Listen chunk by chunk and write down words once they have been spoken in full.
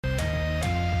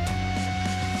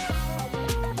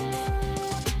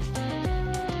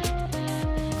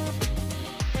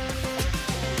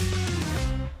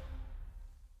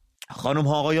خانم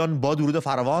ها آقایان، با درود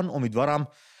فراوان، امیدوارم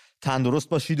تندرست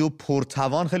باشید و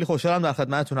پرتوان. خیلی خوشحالم در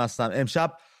خدمتتون هستم.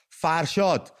 امشب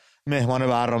فرشاد مهمان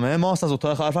برنامه ماست از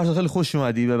اتاق خبر. فرشاد خیلی خوش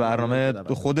اومدی به برنامه.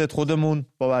 خودمون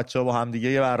با بچه‌ها با هم دیگه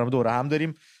یه برنامه دوره هم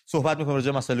داریم، صحبت می‌کنیم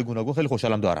راجع به مسائل گوناگون. خیلی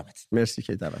خوشحالم دارمت. مرسی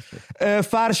که دعوت کردید.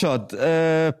 فرشاد،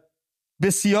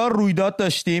 بسیار رویداد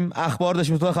داشتیم، اخبار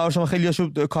داشتیم، تو خبر شما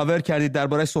خیلیاشو کاور کردید،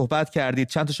 درباره‌اش صحبت کردید.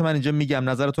 چند تاشو من اینجا میگم،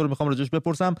 نظر تو رو میخوام راجعش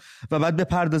بپرسم و بعد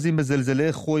بپردازیم به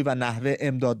زلزله خوی و نحوه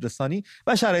امداد رسانی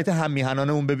و شرایط هم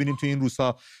میهنانه اون، ببینیم تو این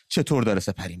روزها چطور داره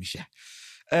سپری میشه.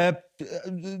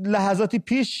 لحظاتی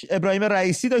پیش ابراهیم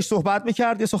رئیسی داشت صحبت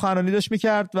میکرد، یه سخنرانی داشت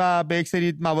میکرد و به یک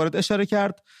سری موارد اشاره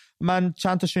کرد. من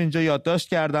چند تاشو اینجا یادداشت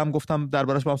کردم، گفتم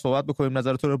دربارش با هم صحبت بکنیم،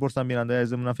 نظر تو رو بپرسم. بیننده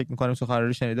عزیزمون فکر می‌کنیم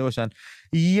سخنرانی شنیده باشن.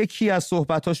 یکی از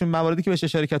صحبتاشون، مواردی که بهش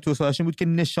اشاره کرد تو صحبتش بود که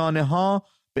نشانه‌ها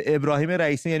به ابراهیم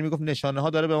رئیسی، یعنی میگفت نشانه‌ها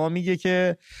داره به ما میگه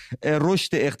که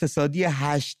رشد اقتصادی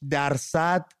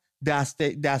 8%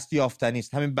 دستیافتنی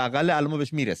است. همین بغل الان ما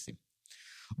بهش میرسیم.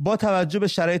 با توجه به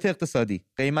شرایط اقتصادی،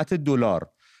 قیمت دلار،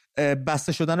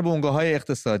 بسته شدن بنگاه‌های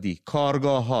اقتصادی،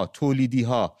 کارگاه‌ها،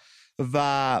 تولیدی‌ها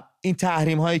و این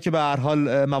تحریم هایی که به هر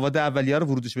حال مواد اولیه رو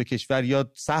ورودش به کشور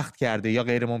یا سخت کرده یا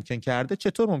غیر ممکن کرده،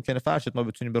 چطور ممکنه فرشاد ما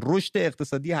بتونیم به رشد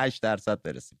اقتصادی 8%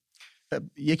 برسیم؟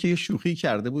 یکی شوخی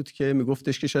کرده بود که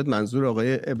میگفتش که شاید منظور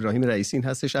آقای ابراهیم رئیسی این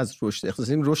هستش از رشد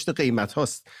اقتصادی رشد قیمت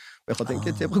هاست، به خاطر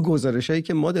اینکه طبق گزارشایی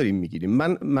که ما داریم میگیریم.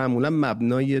 من معمولا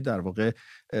مبنای در واقع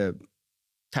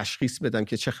تشخیص بدم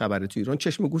که چه خبره تو ایران،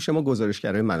 چشم و گوش ما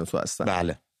گزارشگرای من و تو هستن.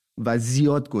 بله. و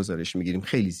زیاد گزارش میگیریم،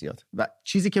 خیلی زیاد. و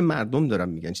چیزی که مردم دارن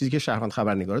میگن، چیزی که شهروند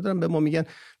خبرنگارا دارن به ما میگن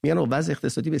وضع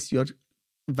اقتصادی بسیار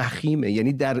وخیمه،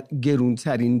 یعنی در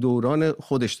گرونترین دوران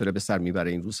خودش داره به سر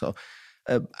میبره این روزها.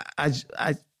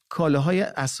 کالاهای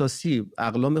اساسی،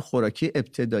 اقلام خوراکی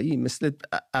ابتدایی، مثل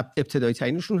ابتدایی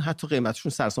ترینشون حتی قیمتشون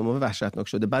سرسام‌آور وحشتناک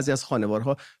شده. بعضی از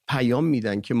خانوارها پیام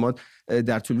میدن که ما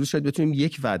در طول روز شاید بتونیم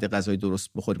یک وعده غذای درست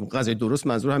بخوریم. غذای درست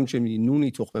منظور همین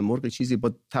نونی، تخم مرغ، چیزی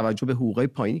با توجه به حقوقای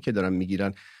پایینی که دارن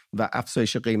میگیرن و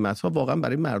افزایش قیمت‌ها واقعا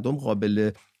برای مردم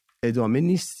قابل ادامه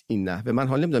نیست این نحوه. من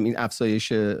حال نمیدونم این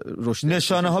افزایش رشد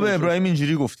نشانه ها به ابراهیم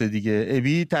اینجوری گفته دیگه.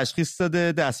 ابی تشخیص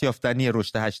داده دستیافتنی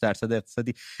رشد 8%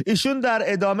 اقتصادی. ایشون در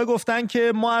ادامه گفتن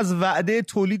که ما از وعده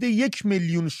تولید 1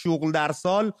 میلیون شغل در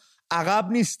سال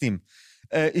عقب نیستیم.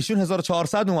 ایشون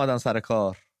 1400 اومدن سر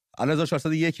کار، الان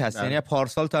 1401 هست. یعنی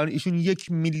پارسال تا ایشون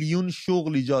 1 میلیون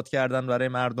شغل ایجاد کردن برای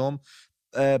مردم.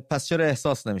 پس چرا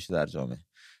احساس نمیشه در جامعه؟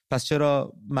 پس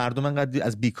چرا مردم انقدر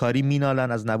از بیکاری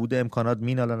مینالن، از نبود امکانات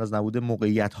مینالن، از نبود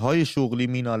موقعیت‌های شغلی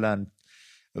مینالن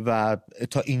و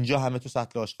تا اینجا همه تو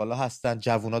سطل آشغالا هستن،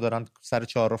 جوونا دارن سر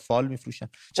چهار فال میفروشن؟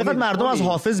 چقدر مردم از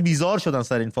حافظ بیزار شدن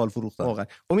سر این فال فروختن. واقعا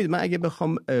امید، من اگه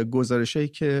بخوام گزارشایی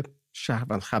که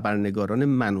شهروند خبرنگاران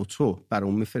من و تو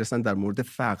برام میفرستن در مورد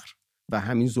فقر و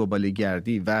همین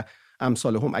زباله‌گردی و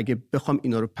امثال هم، اگه بخوام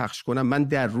اینا رو پخش کنم، من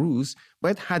در روز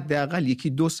باید حداقل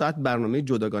 1-2 ساعت برنامه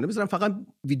جداگانه بذارم فقط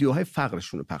ویدیوهای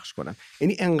فقرشون رو پخش کنم.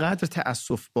 یعنی انقدر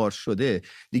تأسف بار شده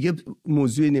دیگه.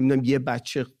 موضوع نمیدونم یه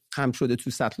بچه خم شده تو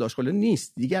سطل آشغالا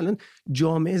نیست دیگه. الان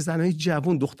جامعه زنای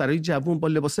جوان، دخترای جوان با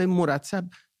لباسای مرتب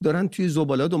دارن توی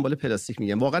زباله دنبال پلاستیک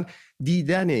میگن. واقعا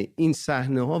دیدن این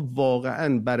صحنه ها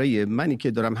واقعا برای منی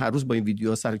که دارم هر روز با این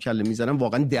ویدیوها سر کله میزنم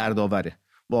واقعا دردآوره.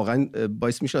 واقعا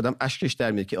باعث میشه آدم اشکش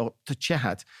در میاد که تا چه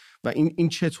حد و این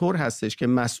چطور هستش که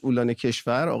مسئولان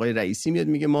کشور، آقای رئیسی میاد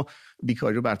میگه ما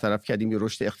بیکاری رو برطرف کردیم یا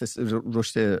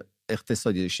رشد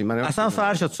اقتصادی داشتیم. اصلا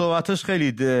فرشاد صحبتاش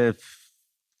خیلی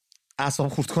اعصاب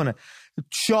خورد کنه.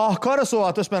 شاهکار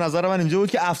صحبتاش به نظر من اینجا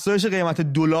بود که افزایش قیمت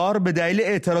دلار به دلیل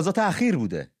اعتراضات اخیر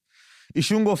بوده.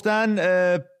 ایشون گفتن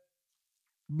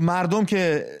مردم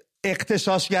که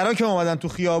اغتشاشگرا که اومدن تو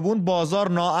خیابون،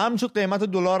 بازار ناامن شد، قیمت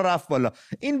دلار رفت بالا.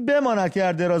 این بماند که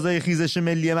در درازای خیزش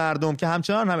ملی مردم که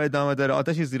همچنان هم ادامه داره،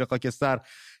 آتش زیر خاکستر،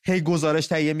 هی گزارش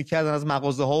تهیه میکردن از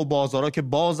مغازه ها و بازارها که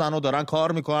بازن و دارن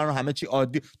کار میکنن و همه چی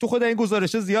عادی. تو خود این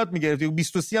گزارش زیاد میگرفتی،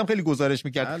 20 هم خیلی گزارش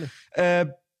میکرد.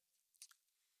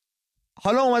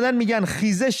 حالا اومدن میگن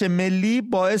خیزش ملی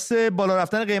باعث بالا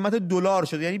رفتن قیمت دلار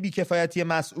شده. یعنی بیکفایتی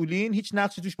مسئولین هیچ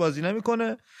نقشی توش بازی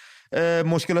نمیکنه،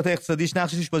 مشکلات اقتصادیش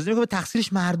نقشی توش بازی نمیکنه،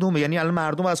 تقصیرش مردمه. یعنی الان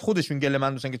مردم از خودشون گله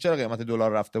من داشتن که چرا قیمت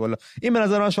دلار رفته بالا. این به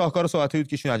نظر من شاهکار صحبتی بود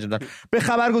که ایشون انجام دادن. به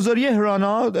خبرگزاری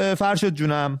هرانا، فرشاد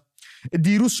جونم،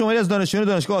 دیروز شماری از دانشجویان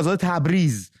دانشگاه آزاد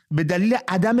تبریز به دلیل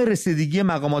عدم رسیدگی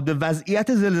مقامات به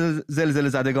وضعیت زلزله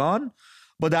زدگان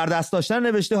با در دست داشتن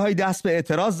نوشته های دست به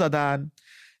اعتراض زدن.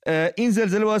 این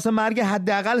زلزله باعث مرگ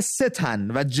حداقل 3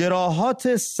 تن و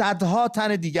جراحات صدها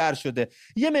تن دیگر شده.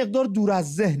 یه مقدار دور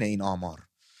از ذهن این آمار.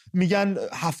 میگن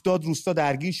 70 روستا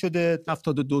درگیر شده،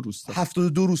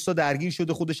 72 روستا درگیر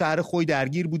شده، خود شهر خوی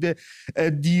درگیر بوده.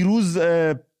 دیروز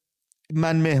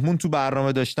من مهمون تو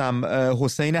برنامه داشتم،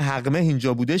 حسین حقمه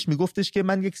اینجا بودش، میگفتش که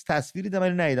من یک تصویری دیدم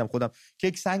ولی ندیدم خودم که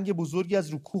یک سنگ بزرگی از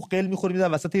رو کوه قل میخوره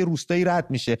میاد وسط یه روستایی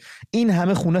رد میشه. این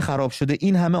همه خونه خراب شده،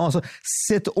 این همه آثار.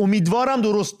 امیدوارم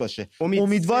درست باشه.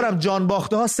 امیدوارم جان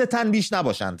باخته ها 3 تن بیش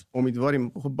نباشند. امیدواریم.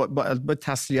 با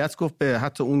تسلیت گفت به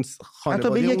حتی اون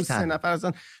خانواده اون 3 نفر از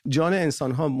جان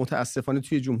انسان ها متاسفانه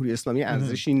توی جمهوری اسلامی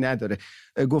ارزشی نداره.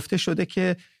 گفته شده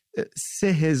که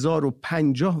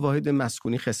 3050 واحد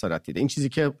مسکونی خسارت دیده. این چیزی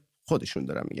که خودشون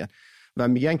دارن میگن و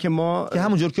میگن که ما که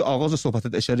همونجور که آغاز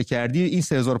صحبتت اشاره کردی، این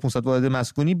 3500 واحد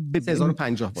مسکونی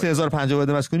 3050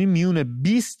 واحد مسکونی میون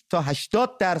 20 تا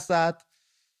 80%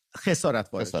 خسارت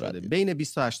وارد شده. بین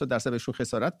 20 تا 80% بهشون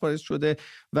خسارت وارد شده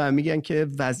و میگن که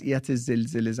وضعیت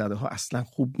زلزله زده ها اصلا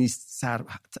خوب نیست.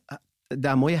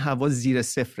 دمای هوا زیر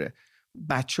صفره.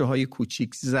 بچه‌های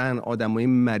کوچیک، زن، آدمای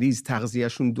مریض،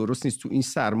 تغذیه‌شون درست نیست. تو این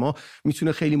سرما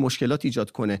میتونه خیلی مشکلات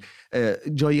ایجاد کنه.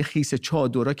 جای خیس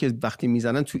چادرها که وقتی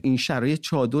میزنن تو این شرایط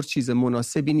چادر چیز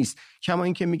مناسبی نیست. کما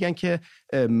اینکه میگن که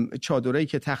چادرایی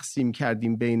که تقسیم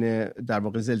کردیم بین در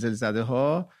واقع زلزله زده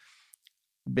ها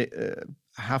به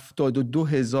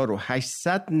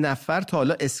 72800 نفر تا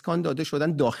حالا اسکان داده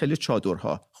شدن داخل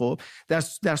چادرها. خب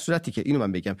در صورتی که اینو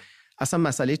من بگم اصلا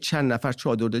مسئله چند نفر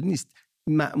چادر دادی نیست.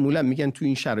 معمولا میگن تو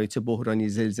این شرایط بحرانی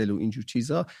زلزله و اینجور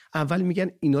چیزا اول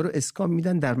میگن اینا رو اسکان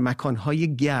میدن در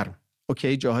مکانهای گرم،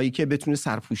 اوکی، جاهایی که بتونه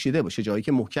سرپوشیده باشه، جاهایی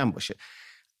که محکم باشه.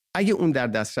 اگه اون در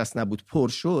دسترس نبود، پر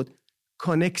شد،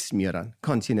 کانکس میارن،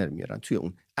 کانتینر میارن توی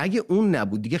اون. اگه اون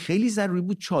نبود دیگه خیلی ضروری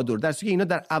بود چادر. در صورتی که اینا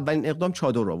در اولین اقدام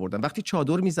چادر رو آوردن. وقتی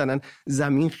چادر میزنن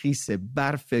زمین خیسه،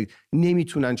 برف،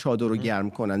 نمیتونن چادر رو گرم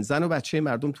کنن. زن و بچه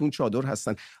مردم تو اون چادر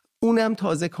هستن. اونم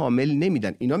تازه کامل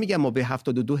نمیدن. اینا میگن ما به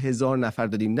 72000 نفر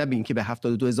دادیم، نه ببین که به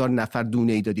 72000 نفر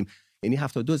دونه‌ای دادیم. یعنی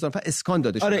 72000 نفر اسکان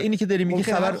داده شده. آره اینی که داری میگی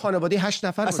خبر خانواده 8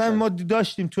 نفر اصلا باشن. ما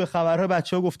داشتیم توی خبرها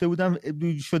بچه‌ها گفته بودن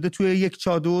شده توی یک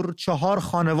چادر 4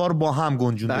 خانوار با هم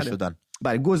گنجونده شدن.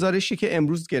 بله، گزارشی که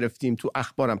امروز گرفتیم تو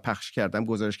اخبارم پخش کردم،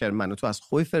 گزارشگر منو تو از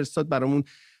خوی فرستاد برامون،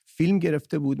 فیلم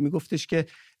گرفته بود، میگفتش که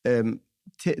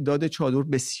تعداد چادر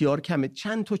بسیار کمه.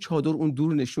 چند تا چادر اون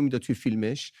دور نشون میداد توی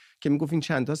فیلمش که میگفت این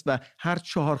چند تاست و هر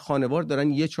 4 خانوار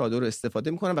دارن یه چادر رو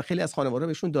استفاده میکنن و خیلی از خانوارها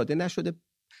بهشون داده نشده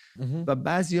و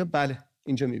بعضیا بله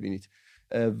اینجا میبینید.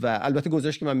 و البته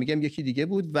گزارش که من میگم یکی دیگه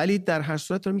بود، ولی در هر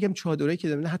صورت رو میگم چادرایی که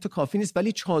دارن حتی کافی نیست،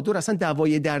 ولی چادر اصلا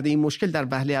دوای درد این مشکل در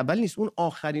وهله اول نیست، اون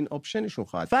آخرین آپشنشون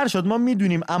خواهد. فرشاد ما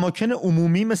میدونیم اماکن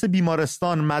عمومی مثل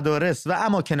بیمارستان، مدارس و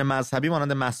اماکن مذهبی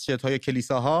مانند مسجدها یا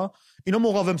کلیساها اینا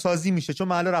مقاوم سازی میشه چون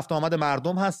محل رفت آمد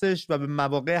مردم هستش و به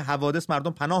مواقع حوادث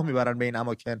مردم پناه میبرن به این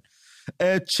اماکن.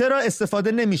 چرا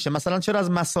استفاده نمیشه؟ مثلا چرا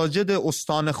از مساجد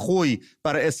استان خوی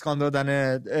برای اسکان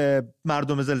دادن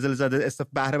مردم زلزله زده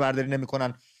بهره برداری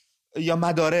نمیکنن یا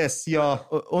مدارس یا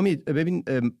امید؟ ببین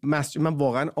مسجد من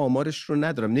واقعا آمارش رو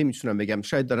ندارم، نمیتونم بگم،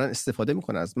 شاید دارن استفاده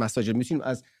میکنن از مساجد. میتونیم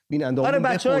از بیننده آره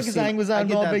بچه‌ها که زنگ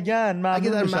بزنن ما بگن اگه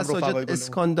در مساجد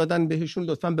اسکان دادن بهشون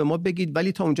لطفا به ما بگید،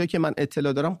 ولی تا اونجایی که من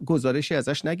اطلاع دارم گزارشی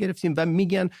ازش نگرفتیم و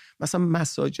میگن مثلا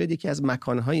مساجد یکی از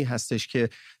مکانهایی هستش که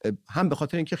هم به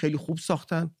خاطر اینکه خیلی خوب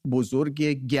ساختن،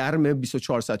 بزرگ، گرم،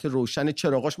 24 ساعته روشن،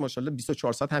 چراغاش ماشاءالله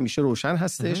 24 ساعت همیشه روشن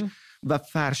هستش و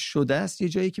فرش شده است، یه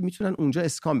جایی که میتونن اونجا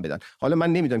اسکان بدن. حالا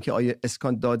من نمیدونم که آیا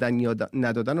اسکان دادن یا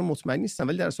ندادن رو مطمئن نیستم،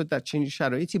 ولی در اصل در چنین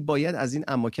شرایطی باید از این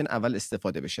اماکن اول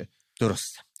استفاده بشه.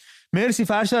 درست. مرسی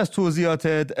فرشاد از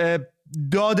توضیحاتت.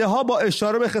 داده ها با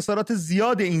اشاره به خسارات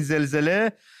زیاد این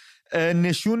زلزله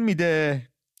نشون میده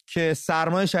که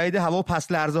سرمای شدید هوا و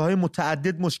پس لرزه های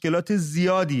متعدد مشکلات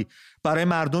زیادی برای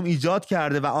مردم ایجاد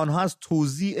کرده و آنها از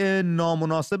توزیع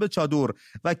نامناسب چادر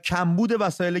و کمبود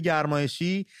وسایل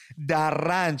گرمایشی در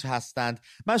رنج هستند.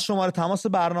 من شماره تماس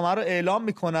برنامه رو اعلام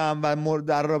میکنم و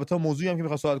در رابطه با موضوعی هم که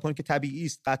میخوام صحبت کنم که طبیعی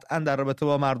است قطعا در رابطه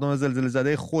با مردم زلزله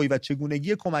زده خوی و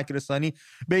چگونگی کمک رسانی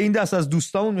به این دست از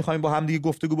دوستامون میخوایم با هم دیگه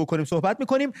گفتگو بکنیم، صحبت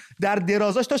میکنیم. در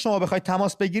درازاش تا شما بخواید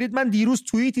تماس بگیرید، من دیروز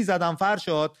توییتی زدم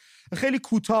فرشاد، خیلی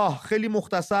کوتاه، خیلی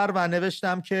مختصر و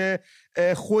نوشتم که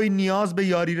خوی نیاز به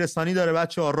یاری رسانی داره،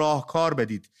 بچه‌ها راهکار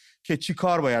بدید که چی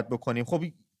کار باید بکنیم. خب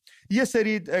یه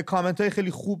سری کامنت های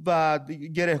خیلی خوب و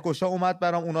گره‌گشا اومد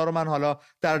برام، اونا رو من حالا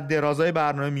در درازای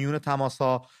برنامه میون تماس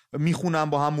ها میخونم،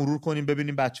 با هم مرور کنیم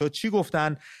ببینیم بچه‌ها چی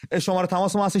گفتن. شماره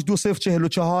تماس ما هستش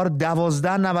 2044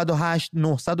 1298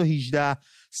 918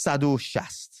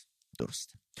 160.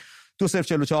 درسته،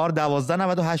 2044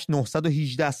 1298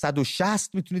 918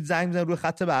 160. میتونید زنگ بزنید روی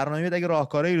خط برنامه اگه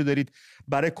راهکارهایی رو دارید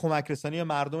برای کمک رسانی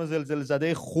مردم زلزله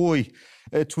زده خوی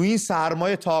تو این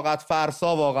سرمای طاقت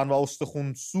فرسا واقعا و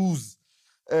استخون سوز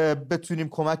بتونیم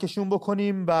کمکشون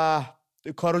بکنیم و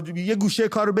کارو یه گوشه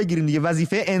کارو بگیریم دیگه.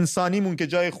 وظیفه انسانیمون که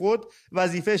جای خود،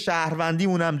 وظیفه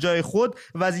شهروندیمون هم جای خود،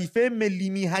 وظیفه ملی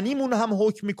میهنیمون هم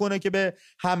حکم میکنه که به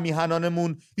هم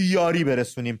میهنانمون یاری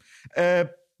برسونیم.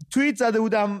 توییت زده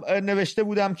بودم، نوشته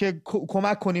بودم که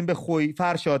کمک کنیم به خوی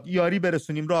فرشاد، یاری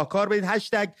برسونیم، راهکار بدید،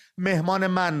 هشتگ مهمان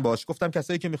من باش. گفتم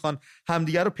کسایی که میخوان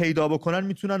همدیگر رو پیدا بکنن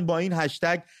میتونن با این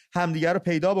هشتگ همدیگر رو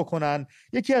پیدا بکنن.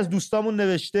 یکی از دوستامون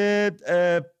نوشته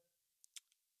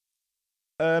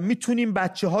میتونیم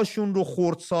بچه هاشون رو،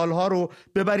 خردسالها رو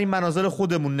ببریم منازل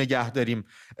خودمون نگه داریم،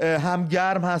 هم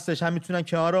گرم هستش، هم میتونن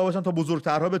کنار باشن تا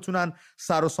بزرگترها بتونن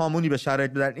سر و سامونی به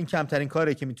شرایط بدن. این کمترین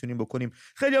کاریه که میتونیم بکنیم.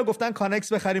 خیلی‌ها گفتن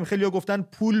کانکس بخریم، خیلی‌ها گفتن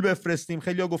پول بفرستیم،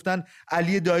 خیلی‌ها گفتن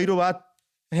علی دایی رو باید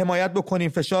حمایت بکنیم،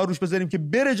 فشار روش بذاریم که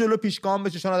بره جلو، پیشگام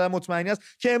بشه، چون آدم مطمئنی است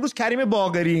که امروز کریم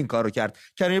باقری این کارو کرد.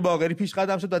 کریم باقری پیش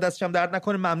قدم شد و دستش هم درد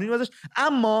نکنه، ممنونیم ازش.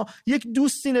 اما یک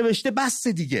دوستی نوشته بس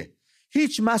دیگه،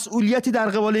 هیچ مسئولیتی در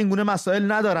قبال این گونه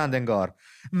مسائل ندارند انگار.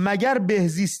 مگر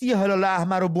بهزیستی هلال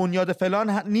احمر و بنیاد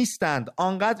فلان نیستند؟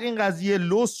 آنقدر این قضیه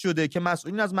لوس شده که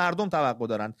مسئولین از مردم توقع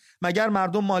دارند. مگر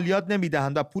مردم مالیات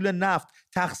نمیدهند و پول نفت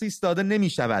تخصیص داده نمی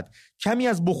شود؟ کمی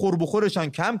از بخورشان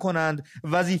کم کنند.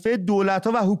 وظیفه دولت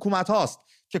ها و حکومت هاست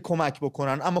که کمک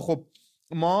بکنن. اما خب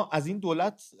ما از این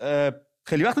دولت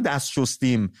خیلی وقت دست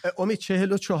شستیم. امید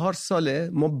 44 ساله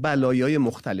ما بلایای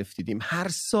مختلف دیدیم. هر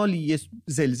سال یه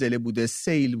زلزله بوده،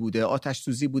 سیل بوده، آتش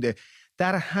سوزی بوده.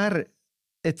 در هر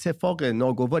اتفاق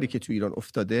ناگواری که تو ایران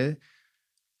افتاده،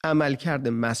 عملکرد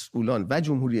مسئولان و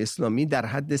جمهوری اسلامی در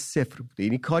حد صفر بوده.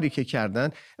 یعنی کاری که کردن،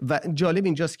 و جالب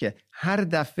اینجاست که هر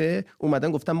دفعه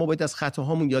اومدن گفتن ما باید از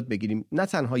خطاهامون یاد بگیریم. نه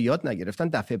تنها یاد نگرفتن،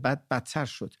 دفعه بعد بدتر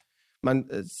شد. من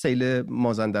سیل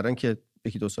مازندران که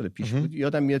 1-2 سال پیش بود،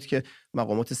 یادم میاد که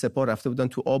مقامات سپاه رفته بودن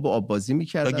تو آب و آب بازی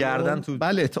میکردن، گردن تو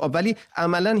بله، ولی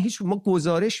عملا هیچ، ما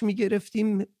گزارش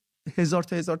میگرفتیم هزار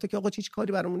تا که آقا هیچ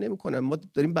کاری برامون نمیکنن، ما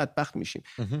داریم بدبخت میشیم.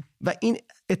 و این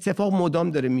اتفاق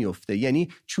مدام داره میفته. یعنی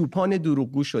چوپان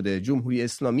دروغگو شده. جمهوری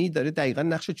اسلامی داره دقیقاً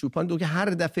نقش چوپان دو که هر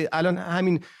دفعه، الان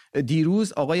همین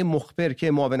دیروز آقای مخبر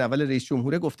که معاون اول رئیس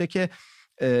جمهوره گفته که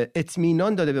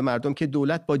اطمینان داده به مردم که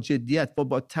دولت با جدیت و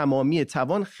با تمامی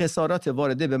توان خسارات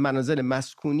وارده به منازل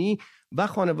مسکونی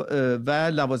و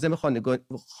لوازم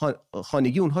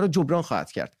خانگی اونها رو جبران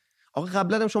خواهد کرد. آقا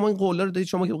قبلا هم شما این قولا رو دادید،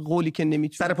 شما قولی که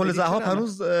نمیتونید. سر پل ذهاب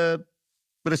هنوز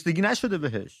رسیدگی نشده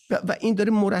بهش و این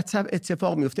داره مرتب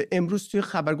اتفاق میفته. امروز توی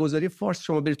خبرگزاری فارس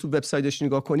شما برید تو وبسایتش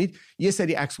نگاه کنید، یه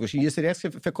سری عکس گذاشتن، یه سری عکس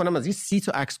فکر کنم از این 30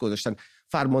 تا عکس گذاشتن.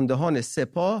 فرماندهان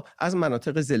سپاه از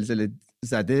مناطق زلزله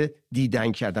زده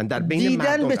دیدن کردن، در بین دیدن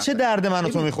مردم به چه درد من و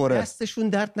تو میخوره؟ دستشون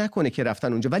درد نکنه که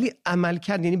رفتن اونجا، ولی عمل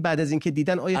کرد. یعنی بعد از اینکه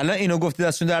دیدن الان اینو گفتی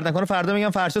دستشون درد نکنه، فردا میگم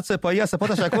فرشاد سپاهی از سپاه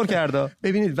تشکر کرده.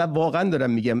 ببینید، و واقعا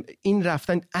دارم میگم این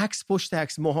رفتن عکس پشت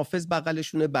عکس، محافظ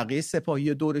بغلشونه، بقیه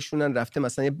سپاهی دورشونن، رفته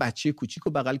مثلا یه بچه کوچیکو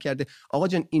بغل کرده. آقا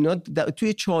جان اینا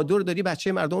توی چادر داری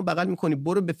بچه مردمو بغل میکنی،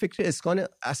 برو به فکر اسکان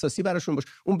اساسی براشون باش.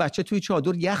 اون بچه توی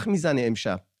چادر یخ میزنه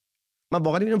امشب. من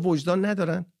واقعا اینو وجدان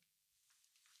ندارن.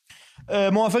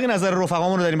 موافقی نظر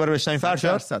رفقامون رو داریم برای بشنویم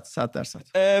فرشاد؟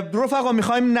 100%. رفقا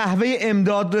میخوایم نحوه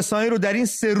امداد رسانی رو در این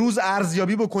 3 روز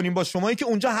ارزیابی بکنیم با شمایی که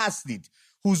اونجا هستید،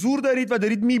 حضور دارید و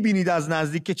دارید میبینید از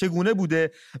نزدیک که چگونه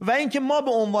بوده و اینکه ما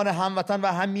به عنوان هموطن و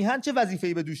هم میهن چه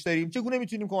وظیفه‌ای به دوش داریم، چگونه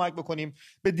میتونیم کمک بکنیم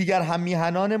به دیگر هم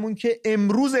میهنانمون که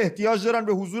امروز احتیاج دارن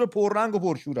به حضور پررنگ و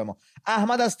پرشور ما.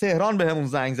 احمد از تهران بهمون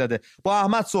زنگ زده، با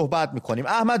احمد صحبت میکنیم.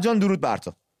 احمد جان درود بر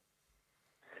تو.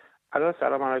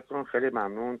 سلام علیکم، خیلی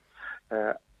ممنون.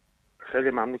 خیلی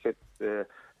ممنون که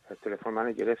تلفن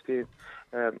منو گرفتید.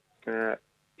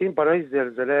 این برای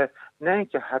زلزله نه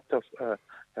اینکه حتی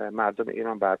مردم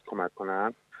ایران باید کمک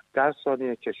کنن، در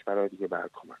ثانیه کشورهای دیگه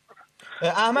باید کمک کنن.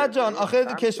 احمد جان آخه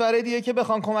کشورهای دیگه که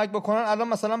بخوان کمک بکنن، الان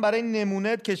مثلا برای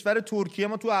نمونه کشور ترکیه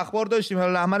ما تو اخبار داشتیم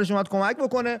هلال احمرش اومد کمک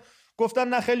بکنه، گفتن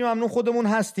نه خیلی ممنون خودمون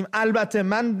هستیم. البته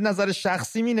من نظر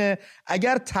شخصی اینه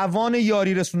اگر توان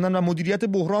یاری رسوندن و مدیریت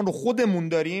بحران رو خودمون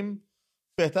داریم،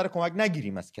 بهتر کمک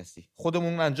نگیریم از کسی،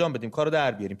 خودمون انجام بدیم، کارو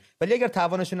در بیاریم. ولی اگر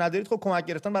توانش ندارید خب کمک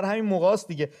گرفتن برای همین موقع است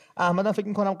دیگه. احمدم فکر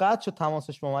می‌کنم قطع شد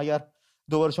تماسش با ما، اگر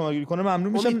دوباره شما گیری کنه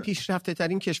ممنون میشم. پیشرفته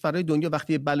ترین کشورهای دنیا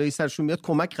وقتی بلایی سرشون میاد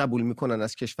کمک قبول میکنن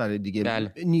از کشورهای دیگه.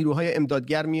 بله. نیروهای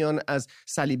امدادگر میان، از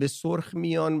صلیب سرخ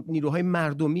میان، نیروهای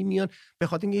مردمی میان، به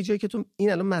خاطر اینکه یه جایی که تو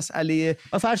این الان مسئله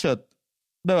فرشاد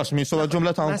ببخشید می صحبت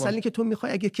جمله تمام کنم. مسئله که تو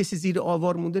میخوای اگه کسی زیر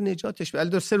آوار مونده نجاتش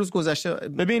بده. 3 روز گذشته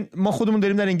ببین ما خودمون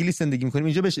داریم در انگلیس زندگی میکنیم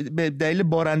اینجا، به دلیل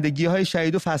بارندگی‌های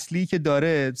شدید و فصلی که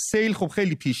داره، سیل خب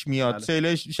خیلی پیش میاد. بله.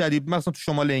 سیل شدید مثلا تو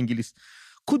شمال انگلیس.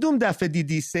 کدوم دفعه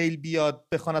دیدی سیل بیاد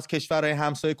بخوان از کشورهای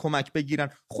همسایه کمک بگیرن؟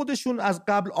 خودشون از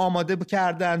قبل آماده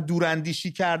کردن،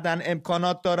 دوراندیشی کردن،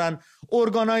 امکانات دارن،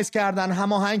 ارگانایز کردن،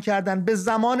 هماهنگ کردن، به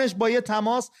زمانش با یه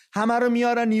تماس همه رو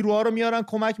میارن، نیروها رو میارن،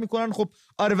 کمک میکنن. خب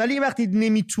آره، ولی وقتی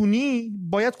نمیتونی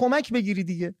باید کمک بگیری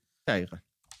دیگه. دقیقاً.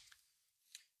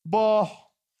 با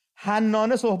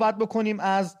حنانه صحبت بکنیم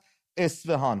از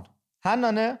اصفهان.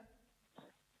 حنانه؟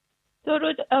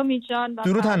 درود امید جان.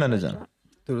 درود حنانه جان.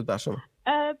 درود بر شما.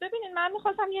 ببینید من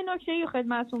میخواستم یه نکته رو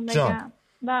خدمتتون بگم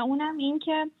و اونم این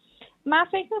که من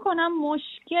فکر میکنم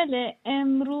مشکل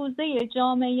امروزه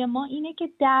جامعه ما اینه که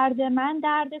درد من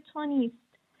درد تو نیست.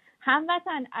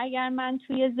 هموطن، اگر من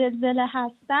توی زلزله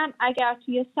هستم، اگر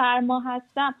توی سرما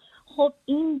هستم، خب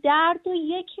این درد رو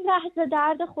یک لحظه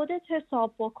درد خودت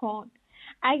حساب بکن.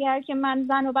 اگر که من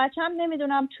زن و بچم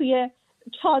نمیدونم توی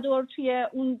چادر توی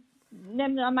اون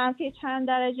نمیدونم منفی چند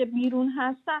درجه بیرون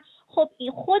هستن، خب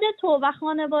این خود تو و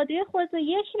خانواده خودت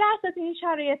یک لحظه این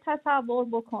شرایط تصور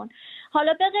بکن.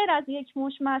 حالا به غیر از یک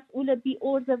مش مسئول بی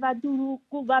عرضه و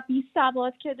دروغگو و بی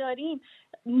سواد که داریم،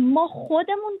 ما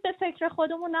خودمون به فکر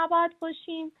خودمون نباید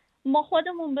باشیم؟ ما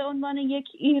خودمون به عنوان یک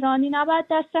ایرانی نباید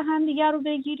دست همدیگر رو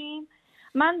بگیریم؟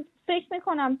 من فکر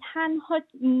میکنم تنها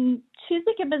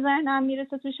چیزی که به ذهنم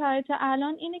میرسه تو شرایط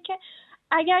الان اینه که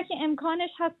اگر که امکانش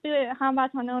هست به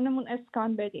هموطنانمون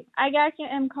اسکان بدیم، اگر که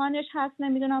امکانش هست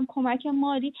نمیدونم کمک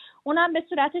مالی، اونم به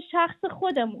صورت شخص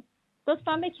خودمون.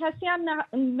 لطفاً به کسی هم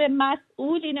به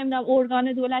مسئولی نمیدونم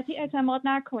ارگان دولتی اعتماد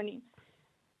نکنیم.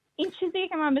 این چیزیه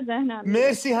که من به ذهنم میاد.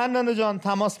 مرسی حنانه جان،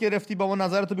 تماس گرفتی با ما،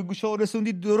 نظرتو به گوش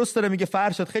رسوندی. درست داره میگه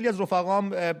فرشاد. خیلی از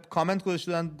رفقام کامنت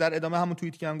گذاشتن در ادامه همون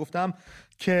توییتی که من گفتم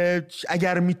که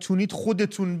اگر میتونید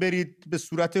خودتون برید به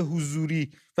صورت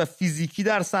حضوری و فیزیکی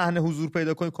در صحنه حضور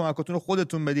پیدا کنید، کمکاتون رو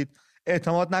خودتون بدید،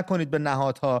 اعتماد نکنید به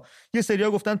نهادها. یه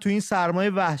سریا گفتن تو این سرمایه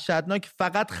وحشتناک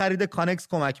فقط خرید کانکس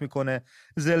کمک میکنه.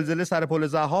 زلزله سر پل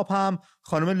ضحاک هم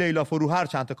خانم لیلا فروهر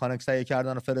چند تا کانکس تهیه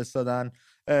کردن و فرستادن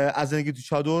از زندگی تو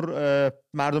چادر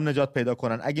مردم نجات پیدا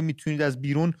کنن. اگه میتونید از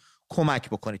بیرون کمک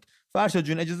بکنید. فرشاد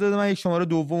جون اجازه بده من یک شماره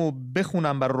دومو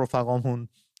بخونم برای رفقامون.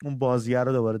 اون بازیه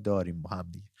رو دوباره داریم با هم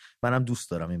دیگه. منم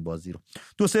دوست دارم این بازی رو.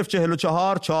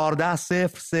 2044 14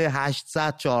 03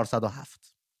 800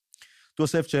 407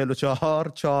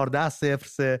 2044 14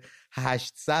 03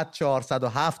 800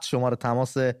 407 شماره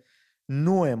تماس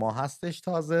نوع ما هستش.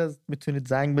 تازه میتونید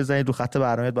زنگ بزنید رو خط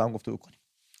برنامه با هم گفتگو کنیم.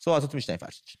 صحبتاتون میشنویم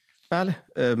فرشاد. بله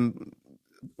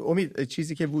امید،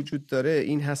 چیزی که وجود داره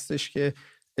این هستش که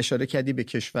اشاره کردی به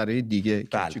کشورهای دیگه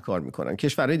که چی کار میکنن.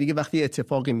 کشورهای دیگه وقتی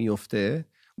اتفاقی میفته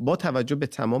با توجه به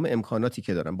تمام امکاناتی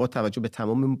که دارن، با توجه به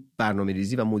تمام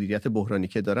برنامه‌ریزی و مدیریت بحرانی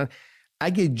که دارن،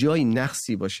 اگه جای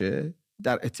نقصی باشه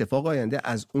در اتفاق آینده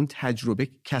از اون تجربه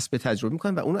کسب تجربه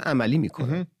میکنن و اونو عملی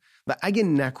میکنن و اگه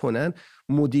نکنن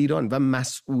مدیران و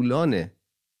مسئولان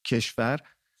کشور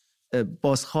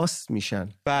بازخواست میشن،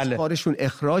 بله. کارشون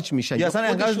اخراج میشن یا اصلا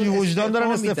انقدر وجدان دارن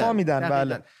استعفا میدن.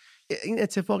 بله. این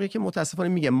اتفاقی که متاسفانه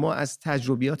میگم ما از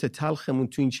تجربیات تلخمون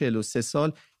تو این 43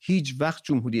 سال هیچ وقت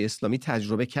جمهوری اسلامی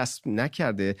تجربه کسب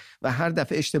نکرده و هر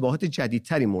دفعه اشتباهات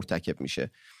جدیدتری مرتکب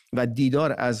میشه و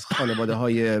دیدار از خانواده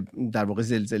های در واقع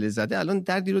زلزله زده الان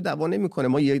دردی رو دوا نمیکنه.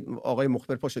 ما یه آقای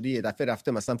مخبر پا شده یه دفعه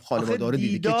رفته مثلا خانواده رو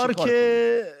دیده دیدار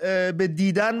که به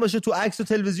دیدن باشه تو عکس و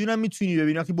تلویزیون هم میتونی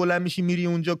ببینی. وقتی بلند میشی میری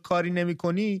اونجا کاری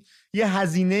نمیکنی، یه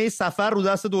هزینه سفر رو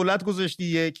دست دولت گذاشتی،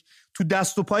 یک تو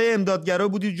دست و پای امدادگرا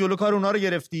بودی جلو کار اونا رو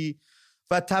گرفتی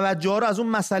و توجه رو از اون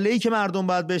مسئله‌ای که مردم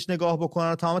باید بهش نگاه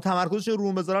بکنن تمام تمرکزش رو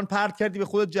اون بذارن پرت کردی، به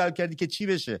خودت جلب کردی که چی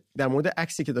بشه. در مورد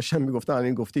عکسی که داشتم میگفتم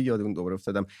الان گفتی یادم دوباره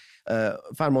افتادم.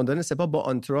 فرماندهان سپاه با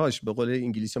آنتراژ، به قول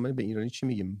انگلیسی ما به ایرانی چی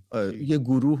میگیم، یه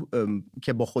گروه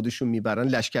که با خودشون میبرن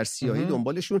لشکر سیاهی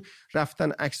دنبالشون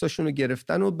رفتن، عکساشون رو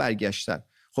گرفتن و برگشتن.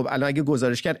 خب الان اگه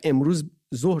گزارشگر امروز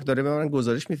ظهر داره به من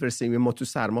گزارش میفرسته ما تو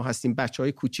سرما هستیم،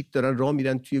 بچهای کوچیک دارن راه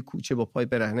میرن توی کوچه با پای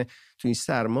برهنه تو این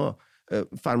سرما.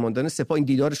 فرماندهان سپاه این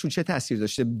دیدارشون چه تاثیر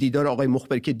داشته؟ دیدار آقای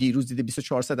مخبر که دیروز دیده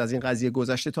 24 ساعت از این قضیه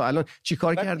گذشته تا الان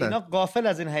چیکار کردن؟ اینا غافل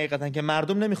از این حقیقتن که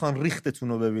مردم نمیخوان ریختتون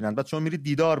رو ببینن. بعد شما میرید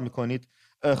دیدار میکنید.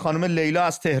 خانم لیلا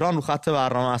از تهران رو خط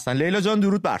برنامه هستن. لیلا جان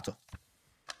درود بر تو.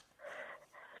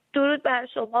 درود بر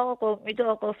شما آقا امید،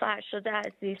 آقا فرشاد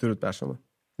عزیز. درود بر شما.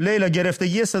 لیلا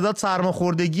گرفتگی صدات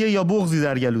سرماخوردگی یا بغضی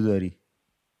در گلو داری؟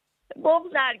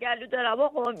 بغض در گلو دارم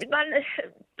آقا امید. من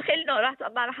خیلی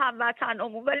ناراحتم برای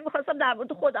هموطنامون، ولی میخواستم در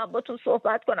مورد خودم با تو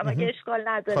صحبت کنم اگه اشکال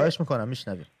نداره. خواهش میکنم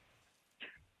میشنویم.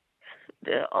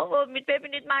 آقا امید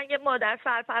ببینید من یه مادر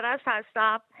سرپرست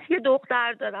هستم. یه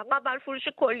دختر دارم، من بر فروش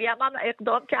کلیه‌ام هم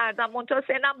اقدام کردم، منتها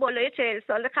سنم بالای 40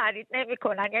 سال خرید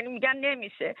نمیکنن، یعنی میگن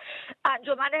نمیشه.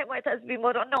 انجمن حمایت از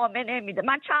بیماران نامه نمیده.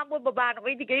 من چند بار با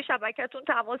برنامه دیگه شبکتون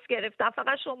تماس گرفتم،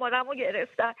 فقط شماره‌مو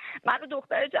گرفتن. من و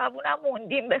دختر جوونم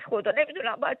موندیم به خدا،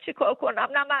 نمیدونم باید چیکار کنم.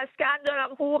 نه مسکن دارم،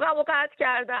 حقوقمو قطع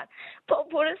کردن،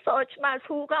 پامپور ساچمه از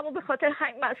حقوقمو به خاطر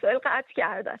همین مسائل قطع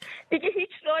کردن. دیگه هیچ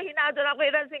راهی ندارم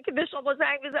غیر از اینکه به شما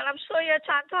زنگ بزنم، شاید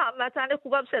چند تا هموطن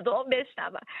خوبم صدام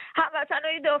بشنون،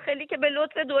 هموطنای داخلی که به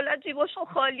لطف دولت جیبشون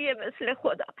خالیه مثل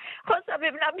خودم. خواستم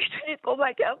ببینم میتونید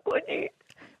کمکم کنید.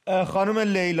 خانم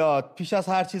لیلا، پیش از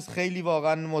هر چیز خیلی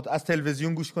واقعا از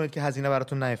تلویزیون گوش کنید که هزینه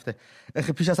براتون نیفته.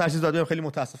 پیش از هر چیز دادم خیلی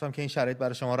متاسفم که این شرایط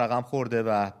برای شما رقم خورده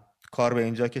و کار به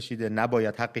اینجا کشیده.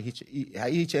 نباید، حق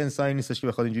هیچ انسانی نیستش که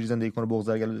بخواد اینجوری زندگی کنه، بغض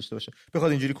گلو داشته باشه،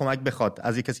 بخواد اینجوری کمک بخواد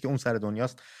از یک کسی که اون سر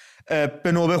دنیاست.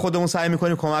 به نوبه خودمون سعی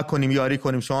می‌کنیم کمک کنیم، یاری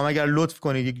کنیم. شما اگر لطف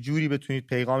کنید یک جوری بتونید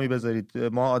پیغامی بذارید،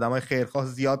 ما آدمای خیرخواه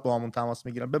زیاد با همون تماس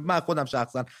میگیرن، من خودم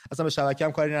شخصا اصلا به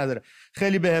شبکه‌ام کاری نداره،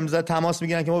 خیلی بهم تماس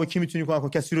میگیرن که ما به کی میتونیم کمک کنیم،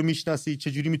 کسی رو میشناسی،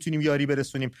 چه جوری میتونیم یاری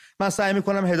برسونیم. من سعی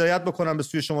می‌کنم هدایت بکنم به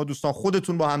سوی شما دوستان،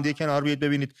 خودتون با هم دیگه کنار بیاید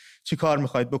ببینید چی کار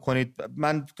می‌خواید بکنید.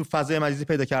 من تو فضای مجازی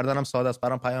پیدا کردنم ساده است،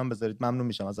 برام پیام بذارید، ممنون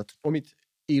میشم ازتون. امید،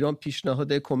 ایران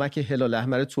پیشنهاد کمک هلال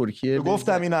احمر ترکیه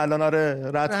گفتم اینو الان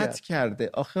رد کرده.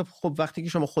 آخه خب وقتی که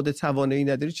شما خود توانایی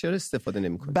نداری چرا استفاده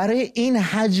نمی‌کنی؟ برای این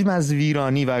حجم از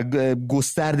ویرانی و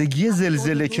گستردگی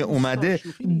زلزله که اومده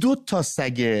 2 تا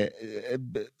سگ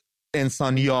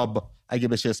انسانیاب، اگه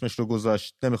بشه اسمش رو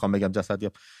گذاشت، نمیخوام بگم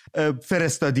جسدیاب،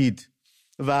 فرستادید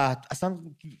و اصلا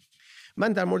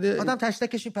من در مورد آدم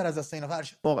تشتکشی پر از دست اینا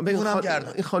فرش.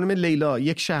 این خانم لیلا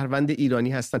یک شهروند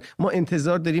ایرانی هستن، ما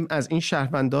انتظار داریم از این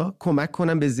شهروندا کمک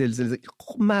کنن به زلزله.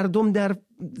 مردم در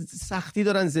سختی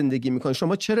دارن زندگی میکنن،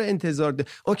 شما چرا انتظار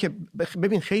اوکی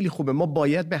ببین خیلی خوبه، ما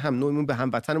باید به هم نوعمون، به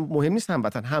هموطن، مهم نیست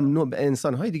هموطن، هم نوع به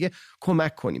انسانهای دیگه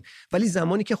کمک کنیم، ولی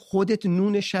زمانی که خودت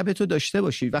نون شبتو داشته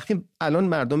باشی. وقتی الان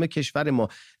مردم کشور ما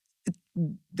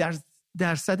در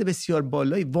درصد بسیار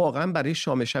بالایی واقعا برای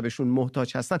شام شبشون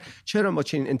محتاج هستن، چرا ما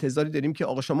چنین انتظاری داریم که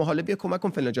آقا شما حالا بیا کمک کن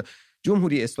فلان جا؟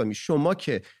 جمهوری اسلامی، شما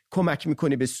که کمک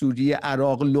میکنی به سوریه،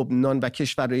 عراق، لبنان و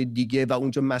کشورهای دیگه و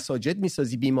اونجا مساجد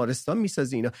میسازی، بیمارستان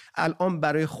میسازی، اینا الان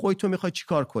برای خودت میخوای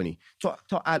چیکار کنی؟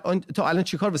 تا الان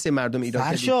چیکار واسه مردم ایران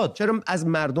کردید؟ چرا از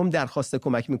مردم درخواست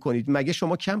کمک میکنید؟ مگه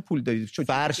شما کم پول دارید؟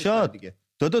 فرشاد دیگه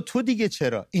دادا تو دیگه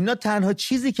چرا؟ اینا تنها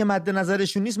چیزی که مد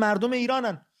نظرشون نیست مردم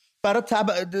ایرانن. برای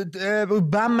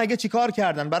بم مگه چیکار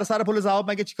کردن؟ برای سر پل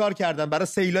ذهاب مگه چیکار کردن؟ برای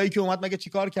سیلایی که اومد مگه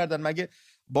چیکار کردن؟ مگه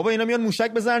بابا اینا میان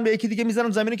موشک بزنن به یکی دیگه میزنن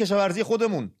زمین کشاورزی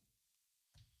خودمون.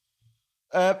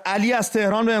 علی از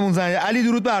تهران بهمون زنگ. علی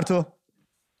درود بر تو.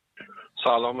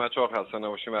 سلام بچه‌ها، خسته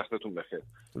نباشین، وقتتون بخیر.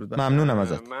 ممنونم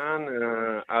ازت. من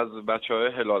از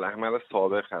بچه‌های هلال احمر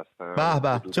سابق هستم. به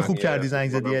به چه خوب کردی زنگ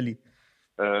زدی علی.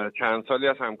 چند سالی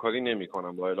از همکاری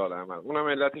نمی‌کنم با هلال احمر. اونم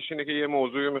علتش اینه که یه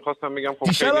موضوعی رو می‌خواستم بگم. خب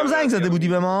دیشبم زنگ زده بودی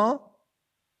به ما؟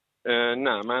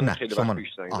 نه من خیلی وقت پیش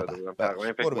زنگ زده بودم،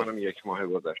 تقریبا فکر کنم 1 ماه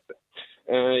گذشته.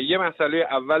 یه مسئله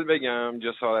اول بگم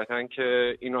جسارتاً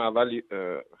که اینو اول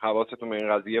حواستون به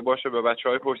این قضیه باشه. به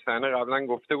بچه‌های پشت صحنه قبلا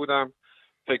گفته بودم،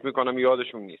 فکر می‌کنم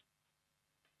یادشون نیست.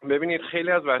 ببینید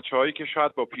خیلی از بچه‌هایی که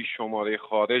شاید با پیش شماره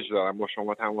خارج دارن با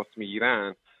شما تماس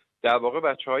میگیرن، در واقع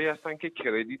بچه‌هایی هستن که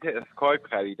کردیت اسکایپ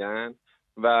خریدن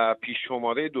و پیش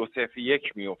شماره 201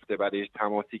 میفته برای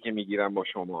تماسی که میگیرن با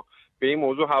شما. به این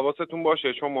موضوع حواستون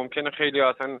باشه، چون ممکنه خیلی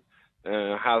اصلا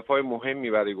حرفای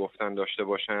مهمی برای گفتن داشته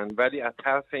باشن، ولی از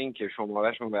ترس اینکه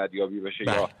شمارهشون ردیابی بشه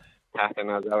یا تحت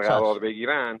نظر قرار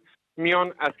بگیرن،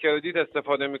 میان از کردیت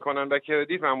استفاده میکنن و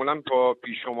کردیت معمولا با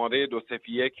پیش شماره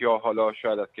 201 یا حالا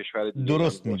شاید از کشور دیگه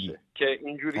درست میگی که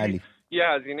اینجوری یه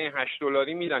هزینه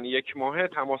 $8 میدن 1 ماه،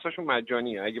 تماساشون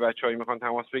مجانیه. اگه بچه‌ای میخوان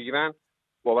تماس بگیرن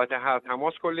بابت هر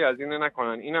تماس کلی هزینه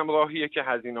نکنن. اینم راهیه که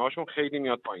هزینه هاشون خیلی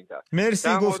میاد پایین‌تر. مرسی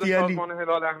گفتی علی. سازمان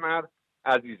هلال احمر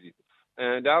عزیزی،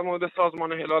 در مورد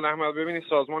سازمان هلال احمر، ببینید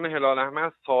سازمان هلال احمر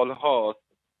سالهاست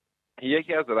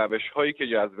یکی از روش‌هایی که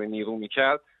جذب نیرو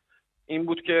میکرد این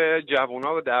بود که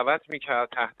جوونا رو دعوت میکرد،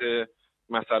 تحت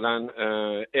مثلا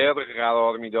ارق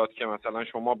قرار میداد که مثلا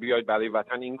شما بیاید برای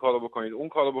وطن این کارو بکنید، اون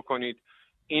کارو بکنید،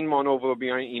 این مانور رو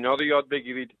بیاین، اینا رو یاد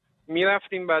بگیرید.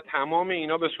 میرفتیم و تمام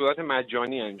اینا به صورت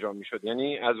مجانی انجام میشد.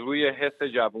 یعنی از روی حس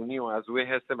جوونی و از روی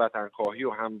حس وطنخواهی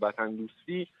و هم وطن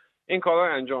دوستی این کارا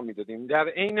رو انجام میدادیم. در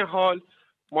عین حال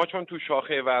ما چون تو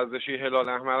شاخه ورزشی هلال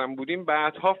احمرم بودیم،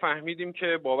 بعدها فهمیدیم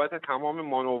که بابت تمام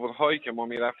مانورهایی که ما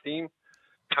میرفتیم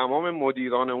تمام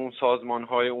مدیران اون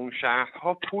سازمان‌های اون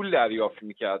شهرها پول دریافت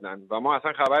می‌کردن و ما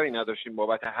اصلا خبری نداشتیم.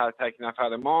 بابت هر تک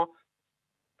نفر ما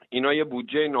اینا یه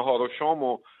بودجه نهار و شام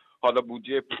و حالا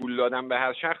بودجه پول دادن به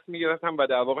هر شخص میگرفتن و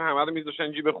در واقع همه رو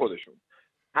میذاشتن جیب خودشون.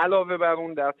 علاوه بر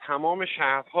اون در تمام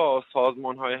شهرها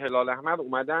سازمان‌های هلال احمر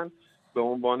اومدن به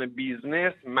عنوان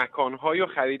بیزنس مکان‌هایی رو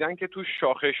خریدن که تو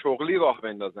شاخه شغلی راه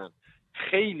بندازن.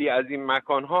 خیلی از این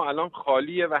مکان‌ها الان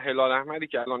خالیه و هلال احمری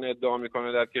که الان ادعا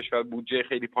میکنه در کشور بودجه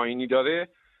خیلی پایینی داره،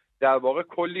 در واقع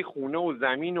کلی خونه و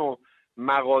زمین و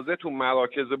مغازه تو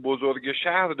مراکز بزرگ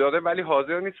شهر داره ولی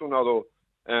حاضر نیست اونا رو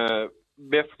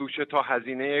بفروشه تا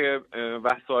هزینه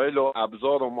وسایل و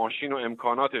ابزار و ماشین و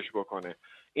امکاناتش بکنه.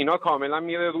 اینا کاملا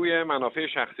میره روی منافع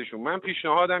شخصیشون. من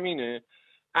پیشنهادم اینه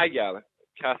اگر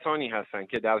کسانی هستن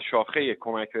که در شاخه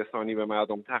کمک رسانی به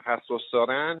مردم تخصص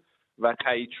دارن و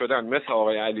تایید شدن، مثل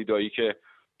آقای علی دایی که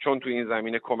چون تو این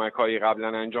زمینه کمک‌هایی قبلا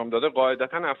انجام داده،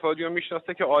 قاعدتاً افرادی رو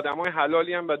میشناسه که آدمای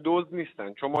حلالی هم و دزد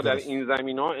نیستن. چون ما در این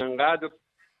زمینه‌ها انقدر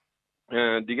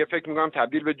دیگه فکر می‌کنم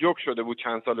تبدیل به جوک شده بود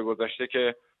چند سال گذشته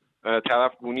که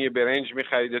طرف گونی برنج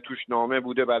می‌خریده توش نامه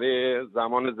بوده برای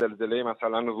زمان زلزله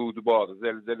مثلا رودبار،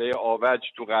 زلزله آوج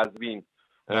تو قزوین،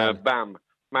 بم،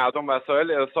 مردم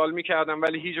وسایل ارسال می‌کردن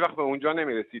ولی هیچ وقت به اونجا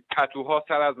نمی‌رسید. پتوها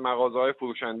سر از مغازه‌های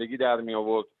فروشندگی در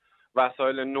می‌آورد،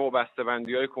 وسایل نو،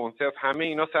 بسته‌بندی‌های کنسرو، همه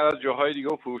اینا سر از جاهای دیگه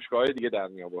و فروشگاه‌های دیگه در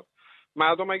می‌آورد.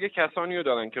 مردم اگه کسانی رو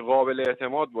دارن که قابل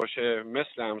اعتماد باشه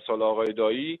مثل امثال آقای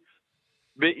دایی،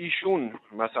 به ایشون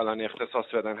مثلا اختصاص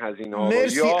بدن هزینه ها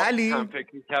یا هم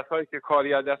فکری کسایی که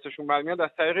کاری از دستشون برمیاد از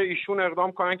طریق ایشون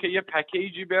اقدام کنن که یه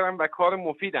پکیجی برن و کار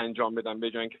مفید انجام بدن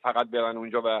به جای اینکه فقط برن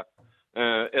اونجا و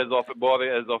بار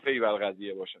اضافه‌ای بر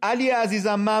قضیه باشه. علی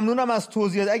عزیزم ممنونم از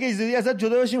توضیحات. اگه اجازه ازت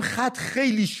جدا بشیم، خط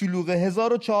خیلی شلوغه،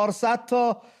 1400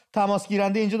 تا تماس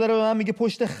گیرنده اینجا داره به من میگه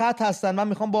پشت خط هستن. من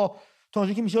میخوام با تا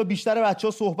اونجایی که میشه بیشتر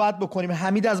بچه‌ها صحبت بکنیم.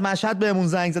 حمید از مشهد بهمون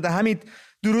زنگ زده. حمید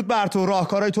درود بر تو،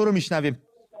 راهکارهای تو رو میشنویم.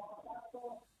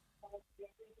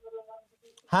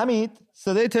 حمید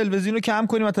صدای تلویزیون رو کم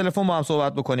کنیم و تلفن با هم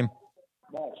صحبت بکنیم.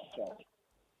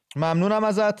 ممنونم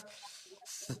ازت.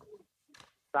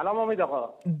 سلام امید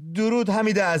آقا. درود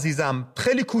حمید عزیزم.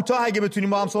 خیلی کوتاه اگه بتونیم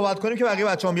با هم صحبت کنیم که بقیه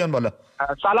بچه‌ها بیان بالا.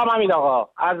 سلام امید آقا.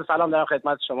 عرض سلام دارم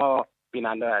خدمت شما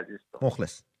بیننده عزیز.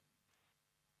 مخلص.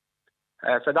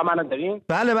 صدا منو دارین؟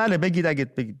 بله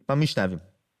بگید ما میشنویم.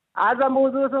 عرضم به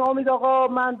حضورتون امید آقا،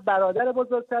 من برادر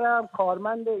بزرگترم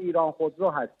کارمند ایران خودرو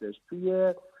هستش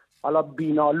توی حالا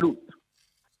بینالود.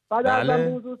 بعد عرضم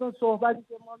به حضورتون صحبتی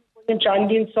که ما می‌کنیم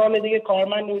چندین سال دیگه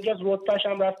کارمند اونجاست، رتبه‌ش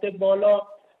هم رفته بالا.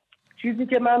 چیزی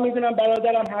که من میدونم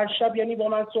برادرم هر شب یعنی با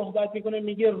من صحبت میکنه،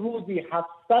 میگه روزی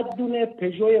 700 دونه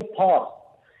پژو پارس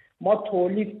ما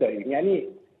تولید داریم. یعنی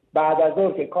بعد از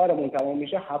اون که کارمون تمام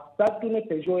میشه 700 دونه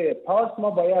پژو پارس ما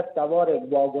باید سوار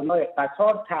واگن‌های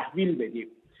قطار تحویل بدیم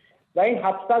و این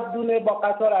 700 دونه با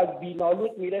قطار از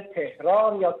بینالود میره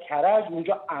تهران یا کرج،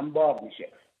 اونجا انبار میشه.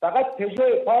 فقط پژو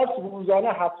پارس روزانه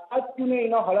 700 دونه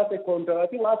اینا حالت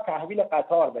کنتراتی باید تحویل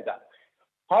قطار بدن.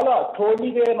 حالا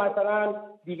تولید مثلا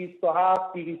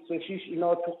 207 206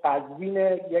 اینا تو قزوین،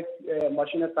 یک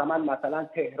ماشین سمن مثلا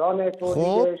تهران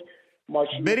تولیدش.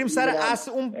 بریم سر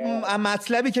اون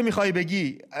مطلبی که میخوای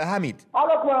بگی حمید.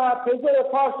 حالا پژو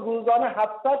پارس روزانه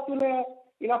 700 دونه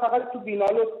اینا فقط تو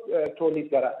بینالود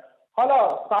تولید دارن.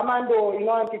 حالا سمند و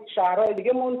اینا هم که شهرهای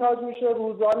دیگه منتاج میشه،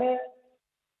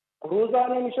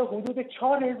 روزانه میشه حدود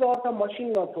 4000 تا ماشین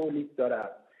اینا تولید دارن.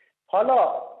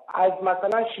 حالا از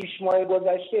مثلا 6 ماه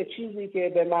گذشته چیزی که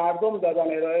به مردم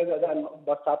دادن ارائه دادن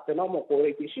با ثبت نام و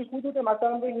قرعه کشی حدود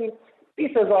مثلا بگیم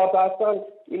 20000 تا هستن،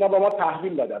 اینا با ما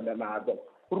تحویل دادن به مردم.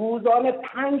 روزانه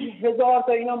 5000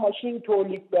 تا اینا ماشین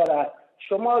تولید دارن.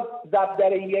 شما ضرب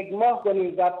در یک ماه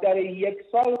کنید، ضرب در یک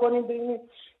سال کنید، ببینید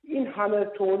این همه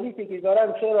تولیدی که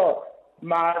دارن چرا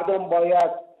مردم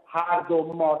باید هر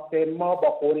 2 ماه 3 ماه با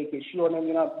قرعه کشی و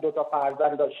نمیدونم 2 تا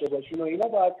فرزند داشته باشین و اینا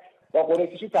باید با قرعه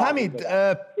کشی حمید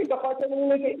به خاطر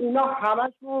اینه که اینا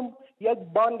همشون یک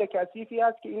باند کثیفی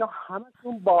هست که اینا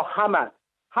همشون با همن.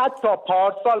 حتی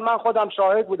پارسال من خودم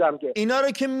شاهد بودم که اینا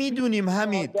رو که میدونیم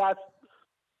حمید،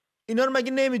 اینا رو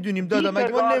مگه نمیدونیم دادا؟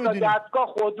 مگه ما نمیدونیم؟ دستگاه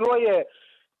خودروی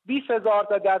 20000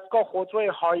 تا دستگاه خودروی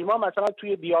هایما مثلا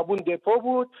توی بیابون دپو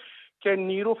بود که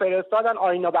نیرو فرستادن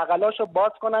آینه بغلاشو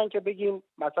باز کنن که بگیم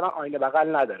مثلا آینه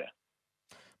بغل نداره.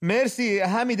 مرسی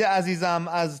حمید عزیزم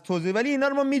از توضیح. ولی اینا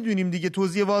رو ما میدونیم دیگه،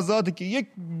 توضیح واضحه که یک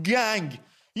گنگ،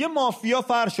 یه مافیا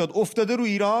فرشاد افتاده رو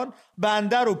ایران،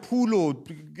 بندر و پول و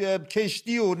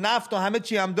کشتی و نفت و همه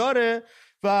چی هم داره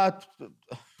و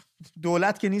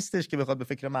دولت که نیستش که بخواد به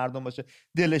فکر مردم باشه،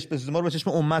 دلش بسوزه. ما رو به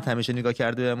چشم امت همیشه نگاه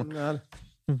کرده.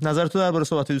 نظر تو درباره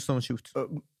صحبت دوستمون چی بود؟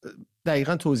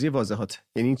 دقیقاً توضیح واضحات.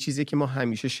 یعنی این چیزی که ما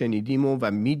همیشه شنیدیم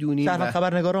و میدونیم.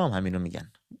 خبرنگارا هم همینو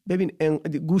میگن. ببین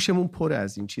گوشمون پره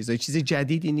از این چیزا، چیز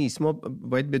جدیدی نیست. ما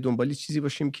باید به دنبال چیزی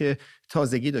باشیم که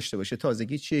تازگی داشته باشه.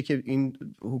 تازگی چیه؟ که این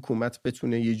حکومت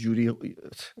بتونه یه جوری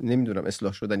نمیدونم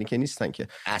اصلاح شدنی که نیستن که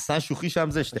اصلا شوخیش هم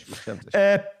زشته.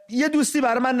 یه دوستی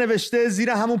برای من نوشته زیر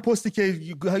همون پستی که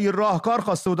یه راهکار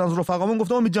خواسته بودن از رفقامون،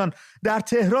 گفتم امید جان در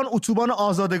تهران اتوبان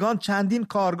آزادگان چندین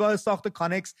کارگاه ساخت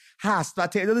کانکس هست و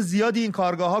تعداد زیادی این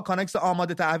کارگاه‌ها کانکس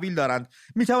آماده تحویل دارند.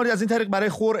 میتوانید از این طریق برای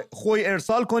خوی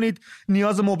ارسال کنید.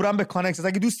 نیاز مبرم به کانکس است.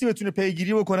 اگه دوستی بتونه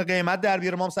پیگیری بکنه قیمت در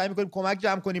بیاره، ما هم سعی می‌کنیم کمک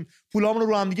جمع کنیم، پولامون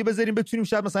رو هم دیگه بذاریم، بتونیم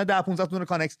شاید مثلا 10-15 تا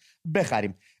کانکس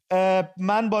بخریم.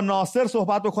 من با ناصر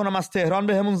صحبت بکنم از تهران،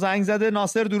 بهمون زنگ زده.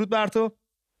 ناصر درود بر تو.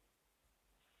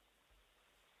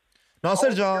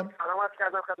 ناصر جان سلام عرض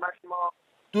کردم خدمت شما.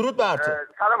 درود بر تو.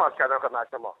 سلام عرض کردم خدمت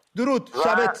شما. درود،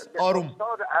 شبت آروم.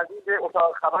 استاد عزیز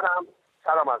اتاق خبرم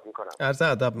سلام عرض می‌کنم. عرض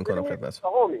ادب می‌کنم خدمت.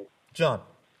 آقا امید جان،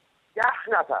 10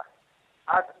 نفر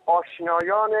از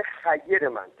آشنایان خیر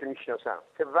من که میشناسم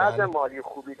که وضع مالی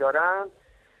خوبی دارن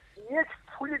یک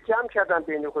پولی جمع کردن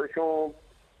بین خودشون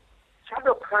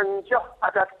 150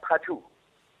 عدد پتو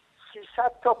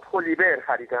 300 تا پلیور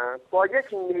خریدن، با یک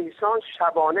نیسان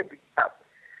شبانه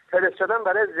فرستادن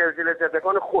برای زلزله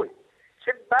زدگان خوی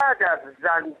که بعد از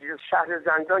شهر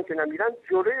زنگان که نمیرن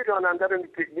جلوی راننده رو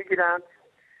میگیرن،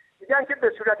 میگن که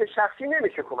به صورت شخصی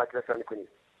نمیشه کمک رسانی کنید.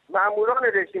 ماموران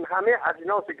رژیم همه از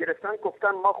اینا رو گرفتن،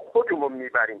 گفتن ما خودمون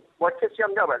میبریم، با کسی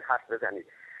هم نباید حرف بزنید.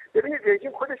 ببینید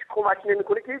رژیم خودش کمک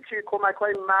نمیکنه که هیچ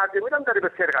کمک‌های مردمی هم داره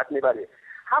به سرقت میبره،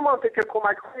 همانطور که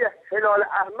کمک‌های هلال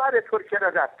احمر ترکیه را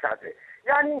رد کرده.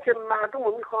 یعنی اینکه مردم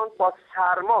رو میخوان با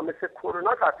سرما مثل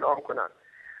کرونا قتل عام کنن.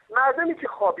 مردمی که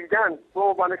خوابیدن به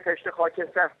عنوان کشت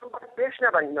خاکستر باید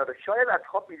بشنون اینا رو، شاید از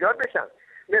خواب بیدار بشن.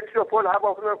 متروپول،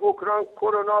 هواپیما اوکراین،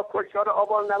 کرونا، کشتار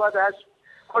آبان 98،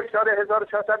 کشتار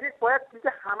 1401 باید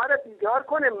دیگه همه رو بیدار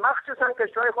کنه، مخصوصا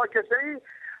کشتار خاکستری.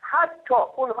 حتی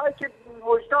اونهایی که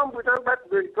وجدان بودن باید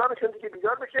وجدانشون دیگه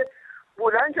بیدار بشه،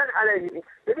 بلندن علیه.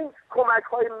 ببین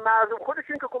کمک‌های مردم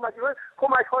خودشون که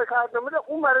کمک‌های خدمات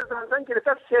اون مرز زندان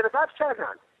گرفتن، ثروت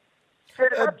کردن.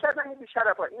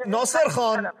 ناصر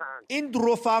خان، این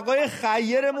رفقای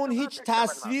خیرمون هیچ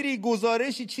تصویری،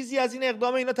 گزارشی، چیزی از این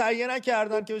اقدام اینا تهیه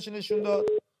نکردن که بشه نشون داد؟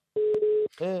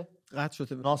 قطع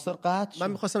شده. ناصر قطع.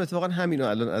 من می‌خواستم اتفاقا همینو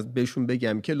الان از بهشون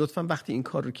بگم که لطفاً وقتی این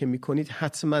کار رو که می‌کنید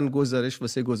حتما گزارش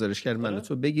واسه گزارشگر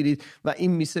منوتو بگیرید و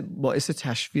این باعث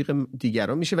تشویق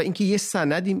دیگران میشه و اینکه یه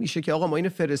سندی میشه که آقا ما اینو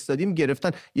فرستادیم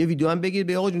گرفتن، یه ویدیو هم بگیر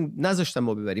به آقا جون نذاشتن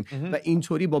ما ببریم و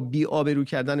اینطوری با بی‌آبرو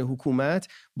کردن حکومت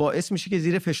باعث میشه که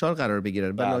زیر فشار قرار بگیرن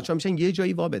و ناچار میشن یه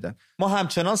جایی وا بدن. ما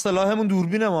همچنان سلاحمون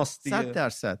دوربین ماست دیگه.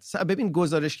 100%. ببین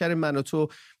گزارشگر منوتو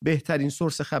بهترین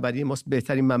سورس خبری ماست،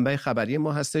 بهترین منبع خبری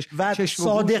ما هستش و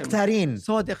صادق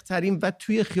ترین و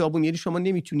توی خیابون. یعنی شما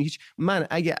نمیتونی من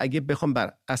اگه بخوام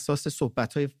بر اساس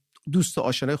صحبت‌های دوست و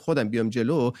آشنای خودم بیام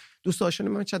جلو، دوست و آشنای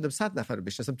من 100 نفر رو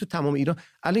بشناسم تو تمام ایران،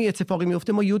 الان یه اتفاقی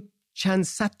میفته ما چند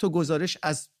صد تا گزارش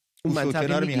از اون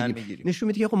منطقه میگیریم، نشون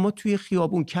میده که آقا ما توی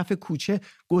خیابون کف کوچه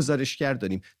گزارشگر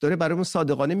داریم، داره برامون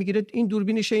صادقانه میگیره. این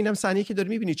دوربینشه، اینم صحنه‌ای که داره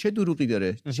میبینی چه دروغی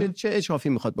داره، چه اجحافی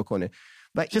میخواد بکنه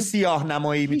و چه سیاه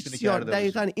نمایی میتونه کرده.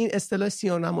 دقیقاً این اصطلاح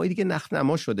سیاه نمایی دیگه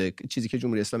نخنما شده، چیزی که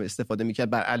جمهوری اسلامی استفاده میکرد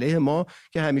بر علیه ما،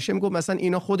 که همیشه میگفت مثلا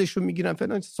اینا خودشون میگیرن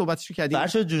فلان، صحبتشو کردیم.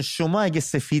 فرشاد جون شما اگه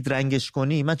سفید رنگش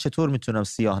کنی من چطور میتونم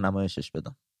سیاه نمایشش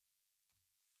بدم؟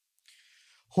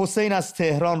 حسین از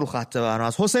تهران رو خط برنامه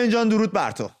است. حسین جان درود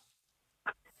بر تو.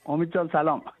 امید جان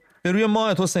سلام. به روی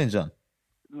ماهت حسین جان.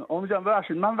 امید جان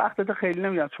ببخشید من وقتت خیلی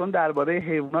نمیگم، چون درباره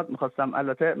حیوانات میخواستم.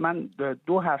 البته من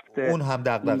 2 هفته اون هم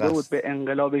دغدغه است به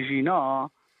انقلاب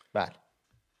ژینا. بله.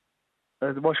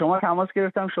 با شما تماس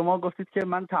گرفتم، شما گفتید که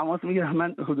من تماس میگیرم.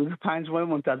 من حدود 5 ماه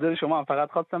منتظر شما هم.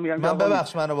 فقط خواستم بگم من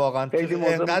ببخش منو واقعا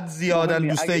اینقدر زیادن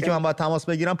دوستایی که من باید تماس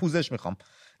بگیرم پوزش میخوام.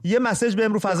 یه مسیج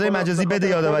بهم رو فضای مجازی بده،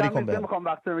 یادآوری کن بهم. نمیخوام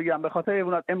وقت بگیرم، به خاطر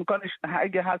حیوانات امکانش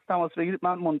اگه هست تماس بگیرید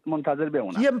من منتظر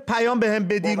بمونم. یه پیام بهم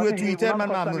بدی روی توییتر من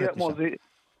ممنونت میشم.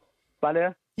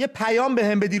 بله یه پیام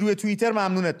بهم بدی روی توییتر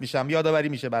ممنونت میشم، یادآوری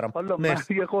میشه برام.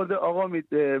 مرسی. یه خورده آقا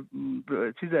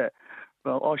چیزه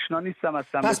آشنا نیستم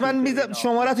اصلا. پس من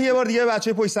شماره‌ت یه بار دیگه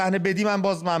بچه پشت صحنه بدی من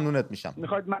باز ممنونت میشم.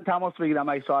 میخواید من تماس بگیرم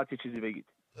اگه ساعتی چیزی بگید؟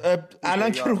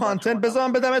 الان که رو آنتن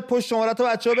بذارم بدمت پشت شماره‌تو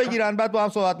بچه‌ها بگیرن بعد با هم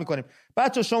صحبت میکنیم.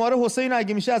 بچه شماره حسین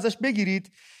اگه میشه ازش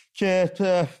بگیرید که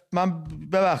من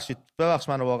ببخش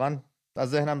منو واقعا از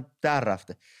ذهنم در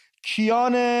رفته.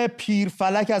 کیان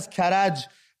پیرفلک از کرج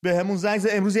به همون زنگ زد.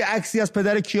 امروز یه عکسی از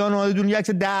پدر کیان اومده بیرون، یه عکس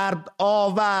درد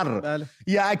آور. بله.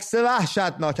 یه عکس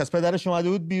وحشتناک از پدرش اومده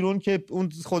بود بیرون که اون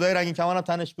خدای رنگین کمان هم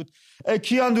تنش بود.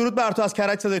 کیان درود بر تو، از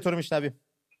کرج صدای تو رو میشنویم.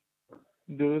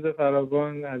 درود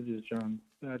فراوان عزیز جان.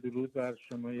 درود بر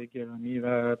شما گرامی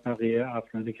و بقیه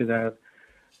افرادی که در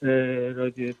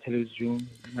رادیو تلویزیون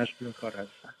مشغول کار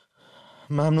هستن.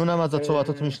 ممنونم از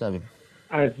صحبتاتو میشنویم.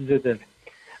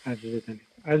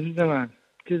 عزیز من،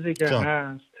 چیزی که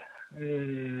هست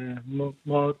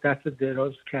ما دست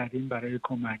دراز کردیم برای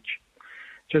کمک،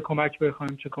 چه کمک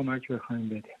بخوایم چه کمک بخوایم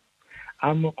بدیم،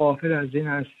 اما غافل از این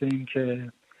هستیم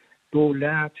که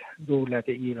دولت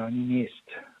ایرانی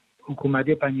نیست. حکومت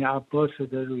بنی عباس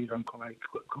داره رو ایران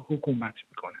حکومت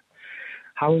میکنه،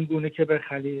 همون گونه که به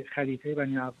خلیفه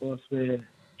بنی عباس به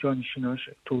جانشیناش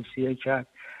توصیه کرد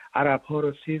عرب ها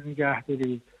رو سیر نگه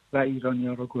دارید و ایرانی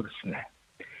ها رو گرسنه.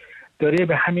 داره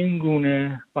به همین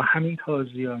گونه با همین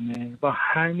تازیانه با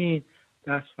همین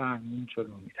دست فرمون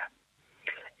جلو میدن.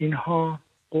 اینها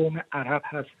قوم عرب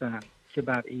هستن که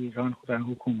بر ایران خودن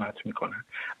حکومت میکنن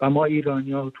و ما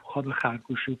ایرانی ها تو خواب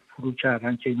خرگوشی فرو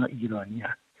کردن که اینا ایرانی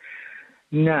هستن.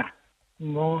 نه،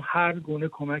 ما هر گونه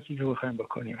کمکی که بخوایم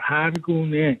بکنیم، هر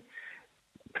گونه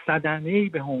صدمه‌ای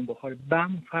به هم بخوره،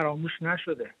 بم فراموش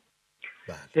نشده.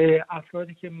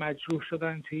 افرادی که مجروح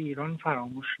شدن توی ایران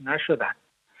فراموش نشدن،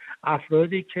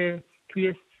 افرادی که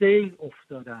توی سیل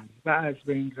افتادن و از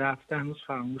بین رفتن هنوز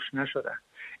فراموش نشدن.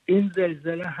 این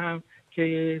زلزله هم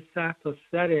که سر تا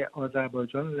سر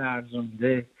آذربایجان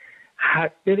لرزونده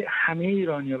همه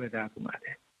ایرانی‌ها به درد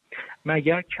اومده.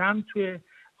 مگر کم توی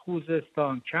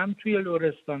خوزستان، کم توی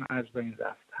لرستان از بین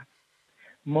رفتن؟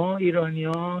 ما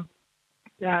ایرانی‌ها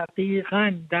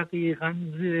دقیقاً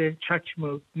زیر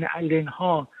چکم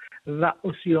نعلن‌ها و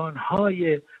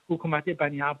عصیان‌های حکومت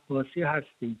بنی عباسی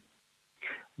هستیم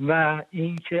و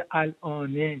اینکه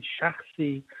الان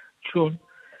شخصی چون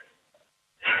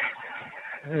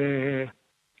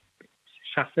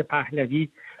شخص پهلوی،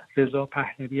 رضا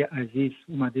پهلوی عزیز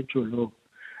اومده جلو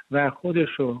و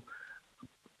خودشو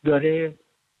داره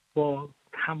با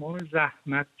تمام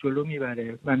زحمت جلو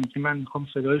میبره و میگه من میخوام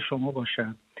صدای شما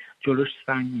باشم، جلوش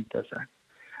سنگ میندازن.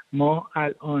 ما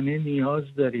الان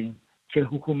نیاز داریم که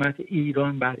حکومت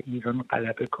ایران بر ایران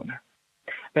غلبه کنه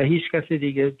و هیچ کسی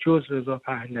دیگه جز رضا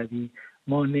پهلوی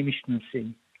ما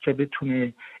نمیشناسیم که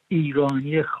بتونه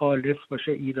ایرانی خالص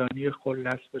باشه، ایرانی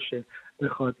خلص باشه،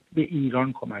 بخواد به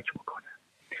ایران کمک بکنه.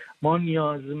 ما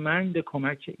نیازمند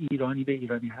کمک ایرانی به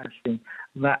ایرانی هستیم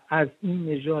و از این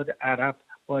نژاد عرب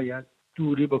باید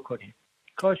دوری بکنیم.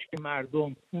 کاش که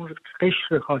مردم اون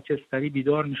قشر خاکستری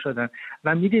بیدار می شدن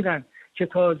و می دیدن که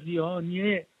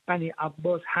تازیانی بنی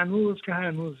عباس هنوز که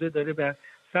هنوزه داره به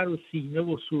سر و سینه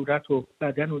و صورت و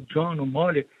بدن و جان و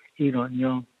مال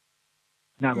ایرانیان.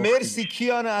 مرسی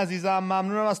کیان عزیزم،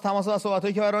 ممنونم از تماس و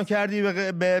صحبتایی که برام کردی.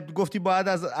 گفتی باید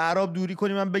از اعراب دوری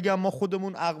کنیم. من بگم ما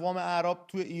خودمون اقوام اعراب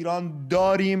تو ایران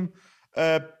داریم،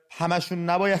 همشون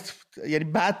نباید، یعنی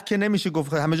بد که نمیشه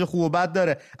گفت، همه جا خوب و بد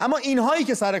داره، اما اینهایی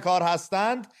که سر کار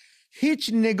هستند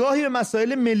هیچ نگاهی به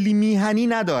مسائل ملی میهنی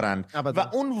ندارن و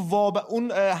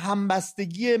اون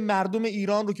همبستگی مردم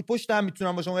ایران رو که پشت هم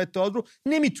میتونن باشن و اتحاد رو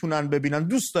نمیتونن ببینن،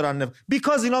 دوست دارن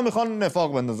بیکاز اینا میخوان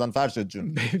نفاق بندازن. فرشاد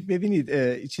جون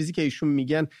ببینید چیزی که ایشون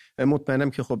میگن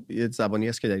مطمئنم که خب زبانی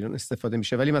است که در ایران استفاده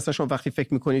میشه، ولی مثلا شما وقتی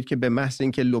فکر میکنید که به محض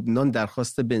اینکه لبنان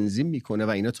درخواست بنزین میکنه و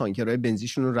اینا تانکرهای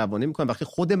بنزینشون رو روانه میکنن، وقتی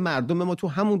خود مردم ما تو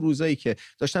همون روزایی که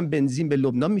داشتن بنزین به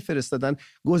لبنان میفرستادن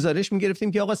گزارش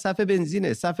میگرفتیم که آقا صف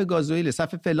بنزینه، صف گازوئیل،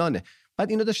 صف فلانه، بعد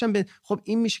اینا داشتن خب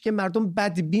این میشه که مردم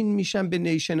بدبین میشن به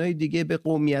نیشن‌های دیگه، به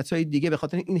قومیت‌های دیگه، به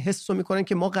خاطر این حسو میکنن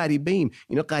که ما غریبه ایم.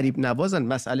 اینا غریب نوازن.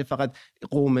 مسئله فقط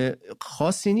قوم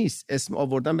خاصی نیست، اسم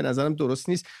آوردن به نظرم درست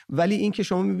نیست، ولی این که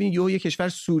شما میبینید یه کشور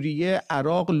سوریه،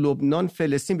 عراق، لبنان،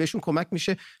 فلسطین بهشون کمک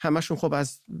میشه، همشون خب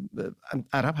از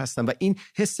عرب هستن و این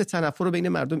حس تنفر رو بین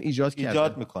مردم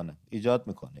ایجاد میکنه.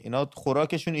 اینا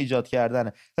خوراکشون ایجاد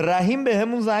کردنه. رحیم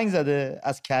بهمون زنگ زده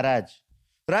از کرج.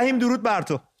 رحیم درود بر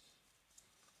تو.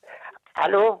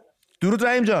 الو، درود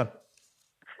رحیم جان.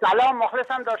 سلام،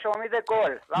 مخلصم داشت امید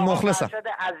گل و مخلصم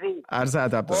عزیز. عرض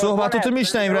ادب. صحبتاتو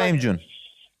میشنویم رحیم جون.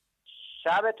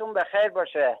 شبتون بخیر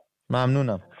باشه.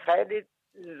 ممنونم. خیلی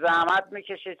زحمت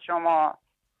میکشید شما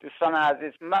دوستان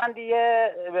عزیز. من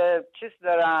دیگه چیز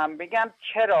دارم بگم،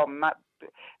 چرا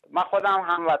من خودم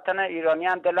هموطن ایرانی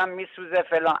هم، دلم میسوزه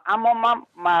فلان، اما من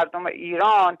مردم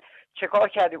ایران چه کار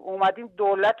کردیم؟ اومدیم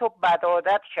دولت رو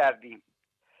بدعادت کردیم.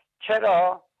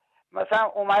 چرا؟ مثلا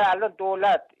اومد الان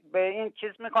دولت به این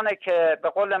چیز میکنه که به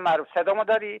قول معروف، صدامو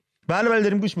دارید؟ بله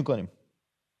داریم گوش میکنیم.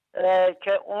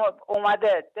 که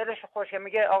اومده دلش خوشه،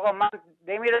 میگه آقا من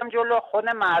نمیرم جلو، خود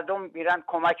مردم میرن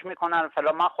کمک میکنن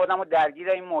فلان، من خودمو درگیر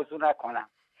این موضوع نکنم.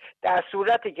 در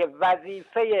صورتی که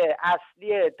وظیفه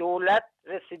اصلی دولت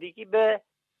رسیدگی به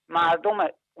مردم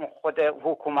خود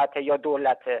حکومت یا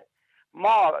دولته.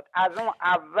 ما از اون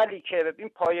اولی که این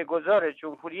پایه‌گذار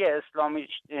جمهوری اسلامی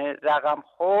رقم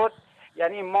خورد،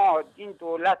 یعنی ما این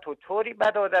دولت رو طوری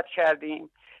بد عادت کردیم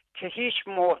که هیچ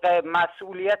موقع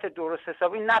مسئولیت درست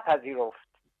حسابی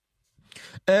نپذیرفت.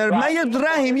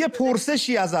 من یه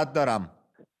پرسشی ازت دارم.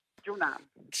 جونم.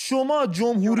 شما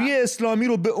جمهوری اسلامی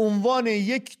رو به عنوان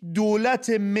یک دولت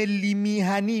ملی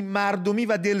میهنی مردمی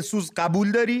و دلسوز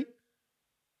قبول داری؟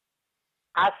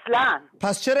 اصلا.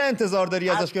 پس چرا انتظار داری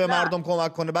ازش که به مردم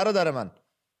کمک کنه برادر من؟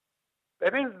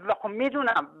 ببین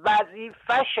میدونم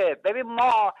وظیفشه. ببین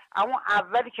ما اما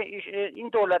اولی که این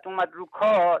دولت اومد رو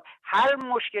کار، هر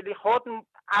مشکلی خود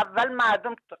اول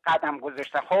مردم قدم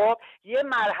گذاشتن. خب یه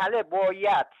مرحله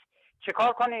باید چه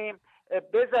کار کنیم؟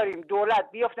 بذاریم دولت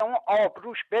بیفته اون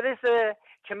آبروش برسه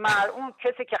که اون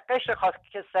کسی که قشر خواست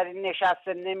که سری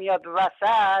نشسته نمیاد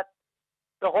وسط،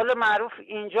 به قول معروف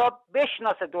اینجا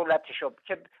بشناسه دولتشو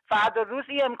که فردا روز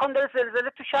این امکان داره زلزله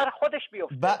تو شهر خودش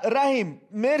بیفته. رحیم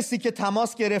مرسی که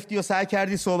تماس گرفتی و سعی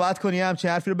کردی صحبت کنی،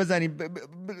 همچین حرفی رو بزنی.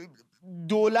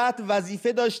 دولت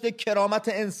وظیفه داشته کرامت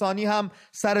انسانی هم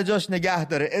سر جاش نگه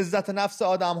داره، عزت نفس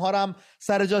آدم ها هم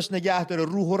سر جاش نگه داره،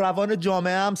 روح و روان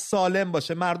جامعه هم سالم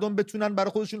باشه، مردم بتونن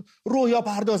برای خودشون رویا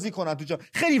پردازی کنن تو جامعه.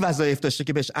 خیلی وظایف داشته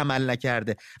که بهش عمل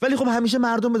نکرده، ولی خب همیشه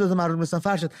مردم به داد مردم میرسن.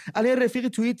 فرشت علی رفیقی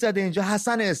توییت زده اینجا،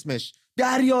 حسن اسمش،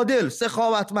 دریادل،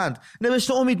 سخاوتمند،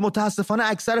 نوشته امید متاسفانه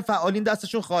اکثر فعالین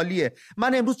دستشون خالیه.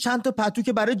 من امروز چند تا پتو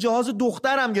که برای جهاز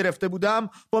دخترم گرفته بودم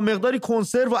با مقداری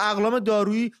کنسرو و اقلام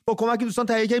دارویی با کمک دوستان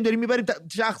تهیه کردیم، داریم میبریم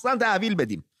شخصا تحویل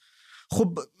بدیم.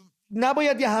 خب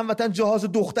نباید یه هموطن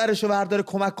جهاز دخترشو برداره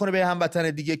کمک کنه به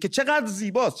هموطن دیگه که چقدر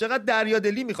زیباست، چقدر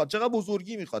دریادلی میخواد، چقدر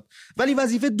بزرگی میخواد، ولی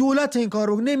وظیفه دولت این کار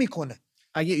رو نمیکنه.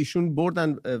 اگه ایشون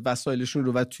بردن وسایلشون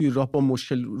رو و توی راه با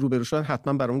مشکل روبرو شدن،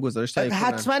 حتما برامون گزارش تهیه کنن.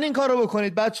 حتما این کارو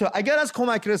بکنید بچه‌ها. اگر از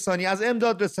کمک رسانی، از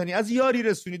امداد رسانی، از یاری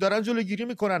رسونی دارن جلوگیری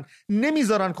میکنن،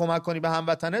 نمیذارن کمک کنی به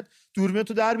هموطنت، دوربین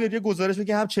تو در بیار، یه گزارش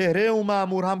بگی هم چهره اون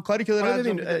مأمور هم کاری که داره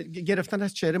انجام میده. گرفتن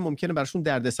از چهره ممکنه براشون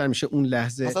دردسر میشه اون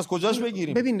لحظه. از کجاش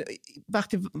بگیریم؟ ببین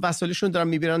وقتی وسایلشون دارن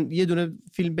میبرن، یه دونه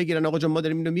فیلم بگیرن، آقا جان ما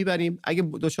داریم اینو میبریم، اگه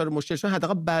دچار مشکل شدن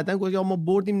حداقل بعدن گفت ما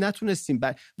بردیم نتونستیم،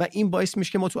 و این باعث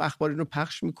میشه که ما تو اخبار اینو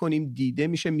پخش میکنیم، دیده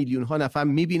میشه، میلیون ها نفر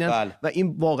میبینن و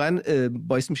این واقعا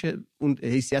باعث میشه اون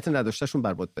حیثیت نداشتهشون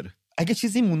برباد بره. اگه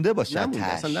چیزی مونده باشه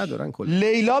اصلا ندارن کلا.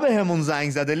 لیلا بهمون زنگ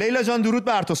زده. لیلا جان درود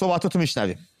بر تو، صحبتاتو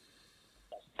میشنویم.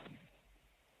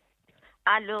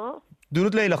 الو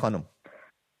درود لیلا خانم.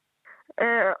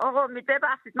 آقا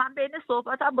ببخشید من بین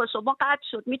صحبتم با شما قطع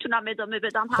شد، میتونم ادامه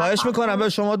بدم؟ خواهش میکنم. به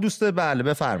شما دوست بله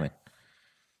بفرمایید.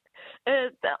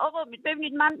 آقا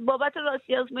ببینید من بابت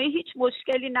راستی آزمایی هیچ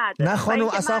مشکلی ندارم. نه خانم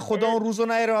اصلا خدا اون روزو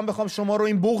نیاره من بخوام شما رو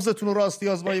این بغضتون رو راستی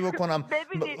آزمایی بکنم.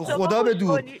 خدا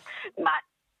بدون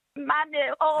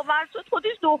آقا ورشد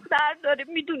خودش دختر داره،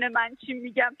 میدونه من چی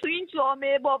میگم. تو این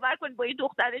جامعه باور کنید با این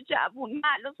دختر جوون من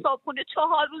الان صابخونه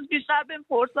 4 روز بیشتر بهم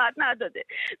فرصت نداده،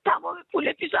 تمام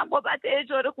پول پیشم بابت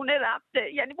اجاره خونه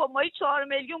رفته، یعنی با مایی 4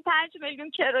 میلیون 5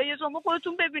 میلیون کرایه شما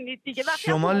خودتون ببینید دیگه.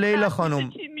 شما لیلا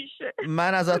خانم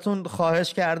من ازتون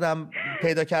خواهش کردم،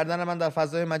 پیدا کردن من در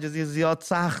فضای مجازی زیاد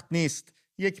سخت نیست،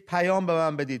 یک پیام به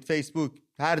من بدید، فیسبوک،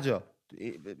 هر جا،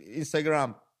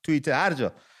 اینستاگرام، توییتر، هر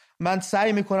جا. من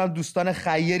سعی میکنم دوستان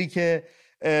خیری که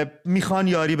میخوان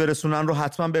یاری برسونن رو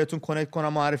حتما بهتون کانکت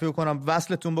کنم، معرفی بکنم،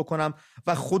 وصلتون بکنم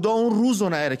و خدا اون روزو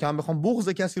نیاره که من بخوام بغض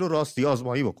کسی رو راستی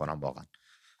آزمایی بکنم. واقعا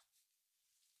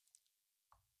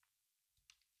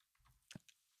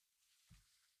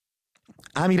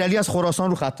امیرعلی از خراسان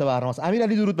رو خط برنامه است.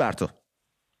 امیرعلی درود بر تو.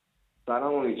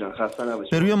 سلام امید جان، خسته نباشی.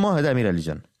 به روی ماهت امیرعلی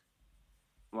جان.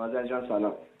 مازن جان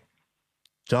سلام.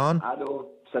 جان الو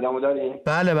سلامو داری؟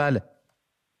 بله بله.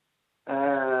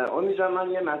 امید جان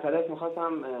من یه مسئله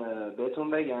میخواستم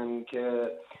بهتون بگم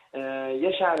که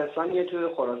یه شهرستانی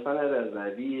توی خراسان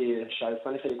رضوی،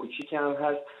 شهرستان خیلی کوچیکی هم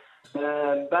هست،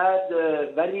 بعد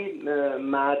ولی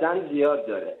معدن زیاد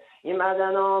داره. این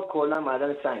معدن ها کلا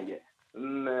معدن سنگه،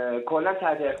 کلا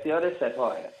تحت اختیار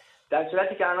سپاهه، در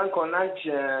صورتی که الان کلا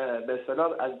به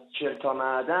اصطلاح از 40 تا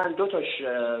معدن 2 تاش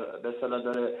به اصطلاح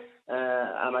داره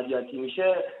عملیاتی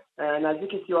میشه،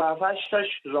 نزدیک 37 تاش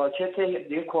راکت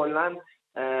دیگه کلا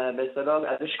به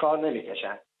اصطلاح ازش کار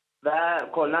نمیکشن و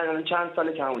کلا الان چند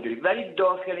ساله که همونجوری، ولی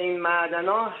داخل این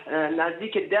معدنا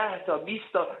نزدیک 10 تا 20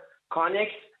 تا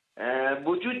کانکس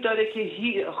وجود داره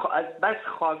که از بس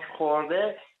خاک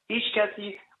خورده هیچ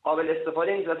کسی قابل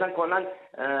استفاده نیست، مثلا کلا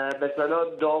به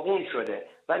اصطلاح داغون شده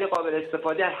ولی قابل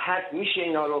استفاده هست، میشه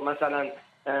اینا رو مثلا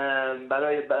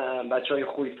برای بچهای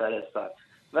خوی فرستاد.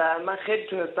 و من خیلی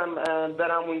تونستم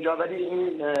برم اونجا، ولی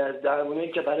این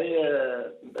درمونی که برای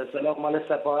به اصطلاح مال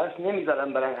سپاه است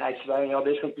نمیذارن برن عکس برن یا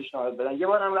بهشون پیشنهاد بدن. یه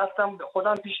بارم رفتم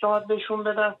خودم پیشنهاد بهشون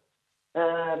بدم،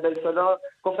 به اصطلاح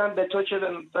گفتم به تو چه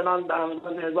فلان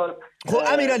درآمد هزار.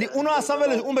 خب امیرعلی اونو اصلا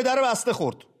ولش، اون به در بسته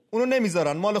خورد، اونو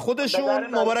نمیذارن، مال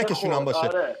خودشون، مبارکشون هم باشه.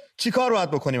 آره. چی کار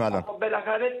باید بکنیم الان؟ خب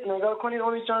بالاخره نگاه کنید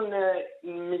امید جان،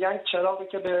 میگن چراغی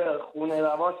که به خونه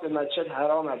رواس به مسجد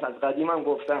حرام است، از قدیم هم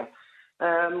گفتم.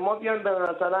 ما بیان به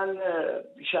مثلا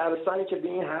شهرستانی که به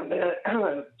این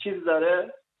همه چیز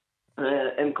داره،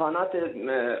 امکانات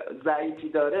ضعیفی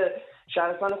داره،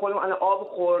 شهرستان خودمون الان آب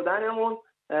خوردنمون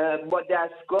با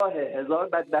دستگاه هزار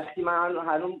بدبختی. من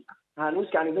هنوز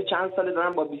که چند ساله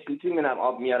دارم با 20 لیتر میرم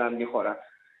آب میارم میخورم،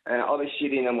 آب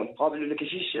شیرینمون، آب لوله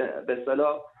کشیش به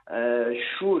اصطلاح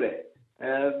شوره.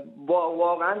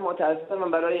 واقعا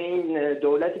متاسفم برای این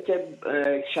دولتی که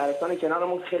شهرستان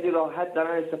کنارمون خیلی راحت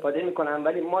دارن استفاده میکنن،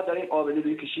 ولی ما داریم آب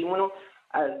لوله کشیمون رو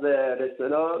از به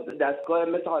اصطلاح دستگاه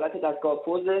مثل حالت دستگاه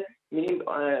پوز میریم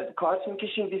کارت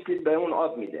میکشیم 20 لیتر بهمون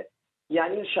آب میده.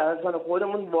 یعنی شهرستان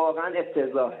خودمون واقعا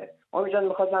افتضاحه. امید جان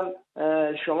میخواستم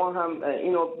شما هم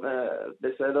اینو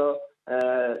به اصطلاح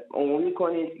عمومی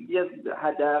کنید، یه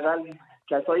حداقل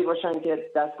کسایی باشن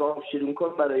که دستگاه شیرین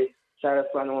کن برای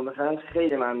شهرستانمون بخرن،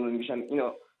 خیلی ممنون میشم.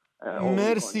 اینو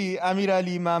مرسی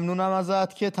امیرعلی، ممنونم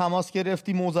ازت که تماس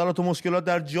گرفتی. معضلات و مشکلات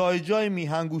در جای جای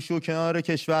میهن گوشه و کنار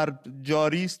کشور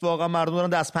جاری است. واقعا مردم دارن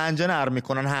دست پنجه نرم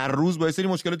میکنن هر روز با سری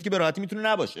مشکلاتی که به راحتی میتونه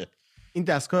نباشه. این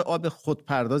دستگاه آب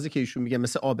خودپردازی که ایشون میگه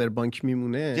مثل آبربانک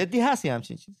میمونه، جدی هستی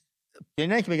همچین چیز؟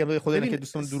 یعنی نه که بگم خدا اینه که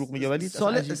دوستان دروغ میگه، ولی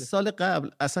سال قبل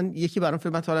اصلا یکی برام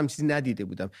من تا الان چیزی ندیده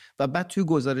بودم و بعد توی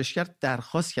گزارشگر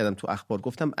درخواست کردم تو اخبار،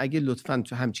 گفتم اگه لطفاً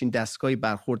تو همچین دستگاهی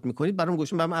برخورد میکنید برام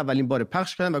گوشم، برام اولین بار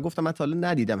پخش کردم و گفتم من تا حالا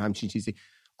ندیدم همچین چیزی.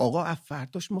 آقا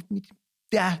فرداش ما میدیم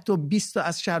 10 تا 20 تا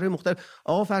از شهرهای مختلف،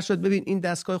 آقا فرشاد ببین این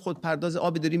دستگاه خودپرداز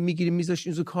آب داریم میگیریم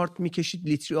میذاشید اینو کارت میکشید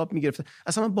لیتری آب میگرفت.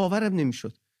 اصلا من باورم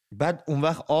نمیشد. بعد اون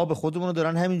وقت آب خودمونو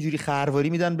دارن همینجوری خرواری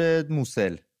میدن به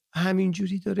موسل،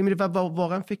 همینجوری داره میره و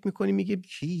واقعا فکر میکنی میگه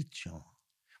هیچ.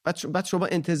 بعد شما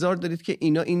انتظار دارید که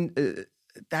اینا این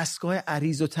دستگاه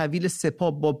عریض و طویل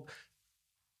سپاه با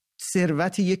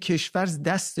ثروت یک کشور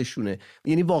دستشونه،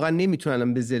 یعنی واقعا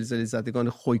نمیتونن به زلزله زدگان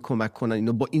خوی کمک کنن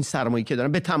اینا با این سرمایه‌ای که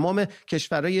دارن، به تمام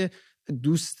کشورهای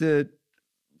دوست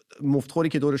مفتخوری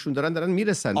که دورشون دارن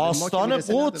میرسن.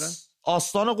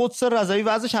 آستان قدس رضوی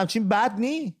وضعش همچین بد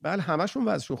نی؟ بله همشون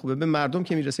وضعشون خوبه، به مردم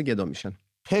که میرسه گدا میشن.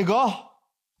 پگاه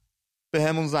به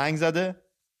همون زنگ زده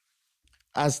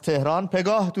از تهران.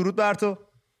 پگاه درود بر تو.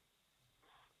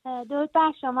 درود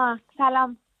بر شما،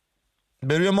 سلام.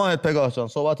 بروی ماهت پگاه جان،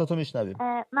 صحبتاتو میشنویم.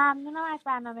 ممنونم از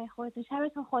برنامه خودتون،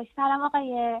 شبتون خوش. سلام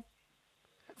آقای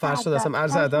فرشاد، هستم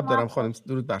عرض ادب دارم خانم.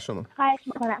 درود بر شما. خواهش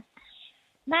میکنم.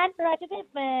 من راجع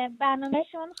به برنامه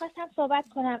شما میخواستم صحبت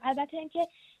کنم. البته اینکه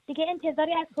دیگه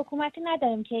انتظاری از حکومتی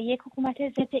نداریم که یک حکومت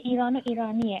ضد ایران و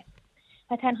ایرانیه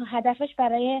و تنها هدفش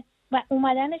برای و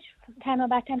اومدنش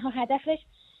تنها هدفش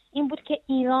این بود که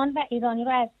ایران و ایرانی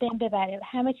رو از بین ببره و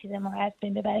همه چیز ما رو از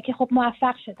بین ببره، که خب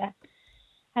موفق شدن.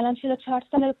 الان 44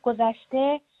 سال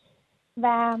گذشته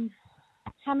و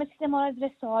همه چیز ما رو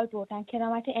زیر سوال بردن،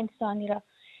 کرامت انسانی را.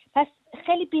 پس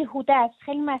خیلی بیهوده است،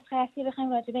 خیلی مسخره است که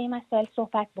بخوایم راجع به این مسائل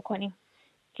صحبت بکنیم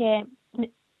که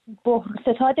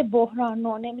ستاد بحران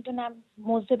و نمیدونم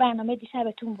موضوع برنامه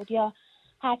دیشبتون بود یا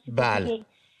هر چیز دیگه.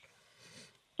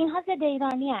 اینها ضد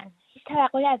ایرانی هستند، هیچ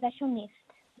توقعی ازشون نیست.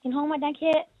 اینها اومدن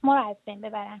که ما رو از بین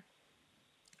ببرن.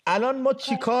 الان ما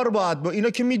چیکار باید با اینا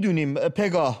که میدونیم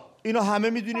پگاه، اینا همه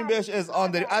میدونیم بهش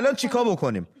اذعان داریم، الان چیکار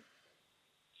بکنیم؟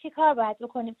 چیکار باید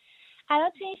بکنیم؟ الان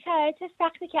توی این شرایط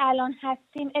سختی که الان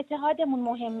هستیم اتحادمون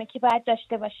مهمه که باید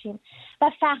داشته باشیم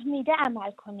و فهمیده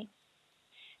عمل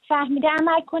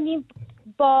کنیم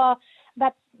و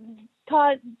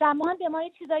تا زمان به ما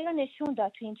یه چیزایی رو نشون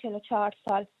داد. توی این 44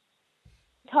 سال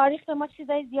تاریخ به ما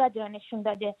چیزای زیادی رو نشون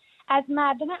داده. از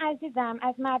مردم عزیزم،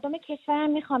 از مردم کشورم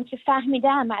میخوام که فهمیده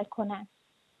عمل کنن،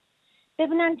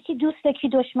 ببینن کی دوسته کی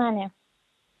دشمنه،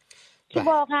 کی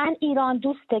واقعا ایران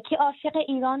دوسته، کی عاشق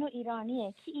ایران و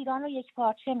ایرانیه، کی ایران رو یک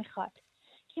پارچه میخواد،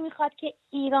 کی میخواد که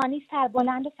ایرانی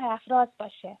سربلند و سرافراز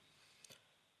باشه.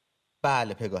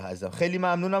 بله پگاه عزیزم، خیلی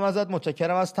ممنونم ازت،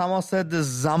 متشکرم از تماست.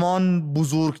 زمان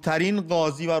بزرگترین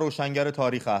قاضی و روشنگر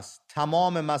تاریخ است.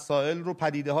 تمام مسائل رو،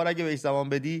 پدیده ها رو اگه بهش زمان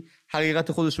بدی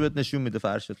حقیقت خودش رو بهت نشون میده.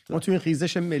 فرشاد ما توی این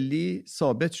خیزش ملی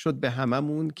ثابت شد به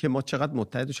هممون که ما چقدر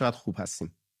متحد و چقدر خوب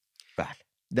هستیم. بله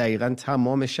دقیقاً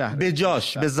تمام شهر به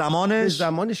جاش به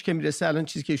زمانش که میرسه. الان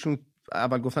چیزی که ایشون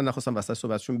اول گفتن، نخواستم وسط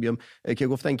صحبتشون بیام، که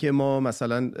گفتن که ما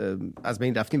مثلا از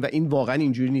بین رفتیم و این واقعا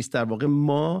اینجوری نیست. در واقع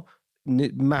ما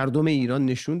مردم ایران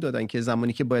نشون دادن که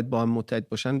زمانی که باید با هم متحد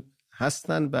باشن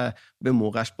هستن و به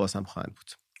موقعش باز هم خواهند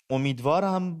بود.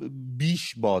 امیدوارم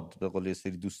بیش باد به قول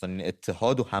سری دوستان این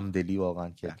اتحاد و همدلی واقعا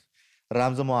که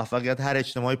رمز موفقیت هر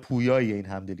اجتماعی پویایی این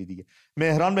همدلی دیگه.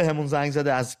 مهران به همون زنگ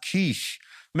زده از کیش.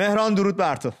 مهران درود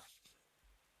بر تو.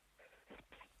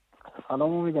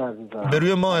 سلام امید عزیزم. به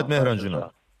روی ماهت مهران جون.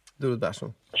 درود بر شما.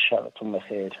 شبتون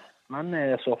بخیر.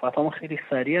 من صحبتامو خیلی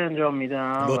سریع انجام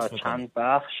میدم و چند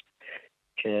بخش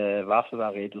که وقت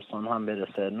بقیه دوستان هم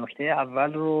برسه. نکته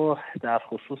اول رو در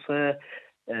خصوص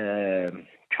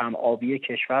کم آبی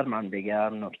کشور من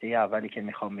بگم. نکته اولی که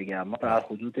میخوام بگم، ما در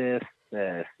حدود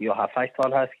 37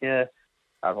 سال هست که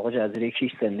در واقع جزیره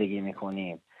کیش زندگی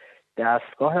میکنیم.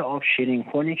 دستگاه آب شیرین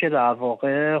کنی که در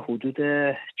واقع حدود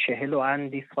 40 و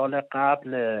اندی سال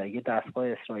قبل یه دستگاه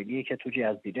اسرائیلی که تو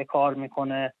جزیره کار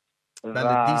میکنه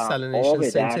و دیسالینیشن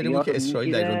سنتری بود که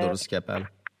اسرائیل در اون درست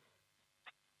کرد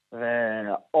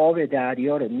و آب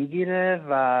دریا رو میگیره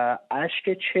و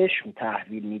اشک چشم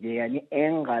تحویل میده. یعنی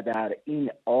انقدر این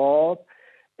آب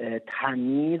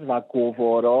تمیز و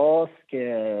گواراست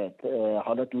که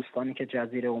حالا دوستانی که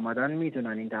جزیره اومدن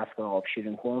میدونن این دستگاه آب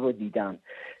شیرین کن رو دیدن.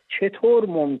 چطور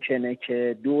ممکنه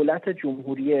که دولت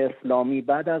جمهوری اسلامی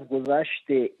بعد از گذشت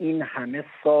این همه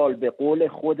سال به قول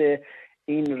خود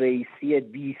این رئیسی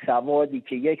بی سوادی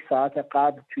که 1 ساعت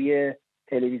قبل توی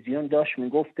تلویزیون داشت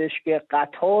میگفتش که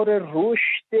قطار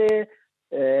رشد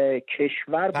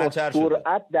کشور با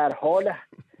سرعت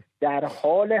در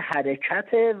حال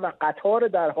حرکت و قطار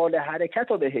در حال حرکت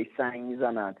رو بهش سنگ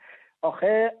میزنن.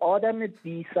 آخه آدم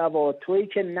بی سواد، تویی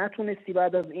که نتونستی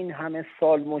بعد از این همه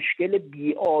سال مشکل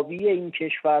بی‌آبی این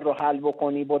کشور رو حل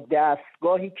بکنی با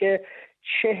دستگاهی که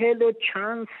 40 و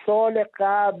چند سال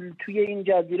قبل توی این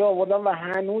جزیره آوردن و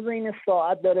هنوز این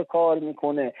ساعت داره کار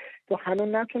میکنه، تو هنوز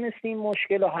نتونستی این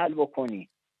مشکل رو حل بکنی.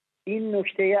 این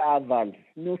نکته اول.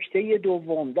 نکته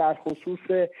دوم در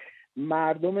خصوص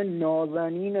مردم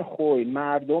نازنین خوی،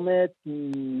 مردم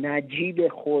نجیب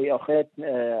خوی. آخه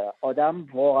آدم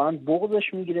واقعا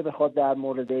بغضش میگیره بخواد در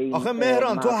مورد این. آخه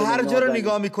مهران تو هر جا رو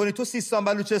نگاه میکنی، تو سیستان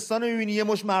بلوچستان رو میبینی یه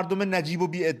مش مردم نجیب و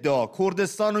بی ادعا،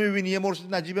 کردستان رو میبینی یه مش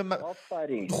نجیب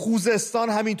خوزستان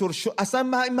همینطور. اصلا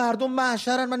مردم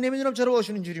محشرن. من نمیدونم چرا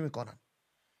باشون اینجوری میکنن.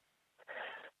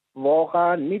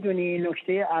 واقعا میدونی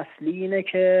نکته اصلی اینه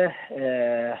که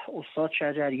استاد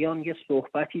شجریان یه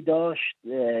صحبتی داشت،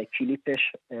 کلیپش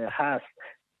هست،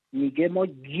 میگه ما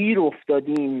گیر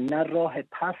افتادیم، نه راه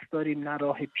پس داریم نه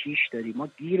راه پیش داریم، ما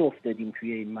گیر افتادیم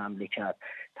توی این مملکت.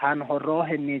 تنها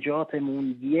راه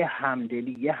نجاتمون یه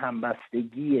همدلی، یه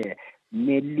همبستگی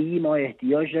ملی. ما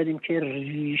احتیاج داریم که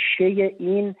ریشه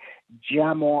این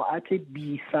جماعت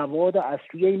بی سواد از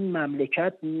توی این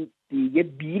مملکت یه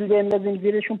بیل بندازیم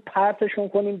زیرشون، پرتشون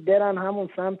کنیم برن همون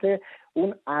سمت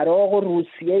اون عراق و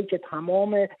روسیه‌ای که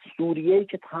تمام، سوریه‌ای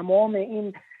که تمام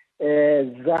این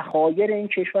ذخایر این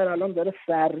کشور الان داره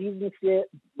سرریز میشه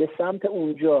به سمت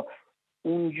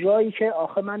اونجایی که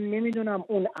آخه من نمیدونم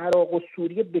اون عراق و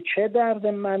سوریه به چه درد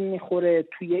من میخوره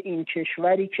توی این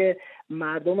کشوری که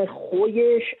مردم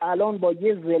خویش الان با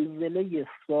یه زلزله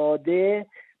ساده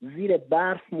زیر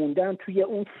برف موندن توی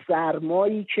اون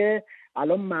سرمایی که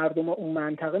الان مردم اون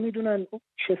منطقه میدونن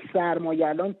چه سرمایه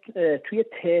الان توی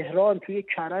تهران، توی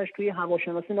کرج، توی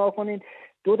هواشناسی نکنین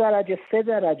 2 درجه 3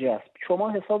 درجه است.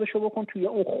 شما حسابشو بکن توی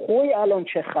اون خوی الان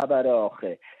چه خبره.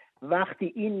 آخه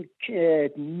وقتی این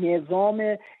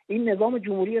نظام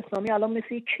جمهوری اسلامی الان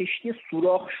مثل یک کشتی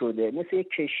سوراخ شده، مثل یک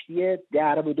کشتی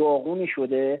درب داغونی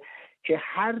شده که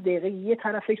هر دقیقه یه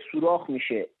طرفش سوراخ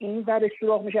میشه، این ورش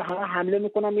سوراخ میشه، همه حمله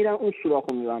میکنن میرن اون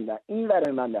سوراخو میبندن، این ور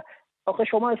میبندن. آخه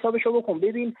شما حسابشو بکن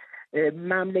ببین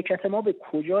مملکت ما به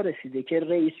کجا رسیده که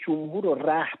رئیس جمهور و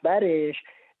رهبرش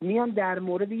میان در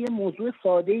مورد یه موضوع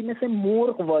ساده‌ای مثل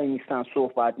مرغ وای میستن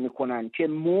صحبت میکنن که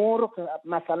مرغ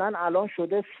مثلا الان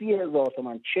شده 30,000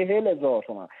 تومان 40,000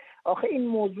 تومان. آخه این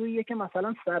موضوعیه که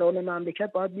مثلا سران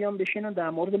مملکت باید بیان بشینن در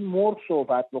مورد مرغ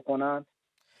صحبت بکنن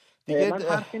دیگه. من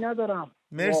حرفی ندارم.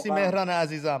 مرسی مهران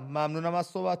عزیزم، ممنونم از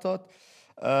صحبتات.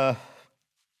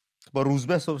 با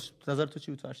روزبه نظر تو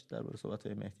چی بود درباره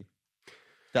صحبت‌های مهدی؟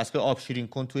 دستگاه آب شیرین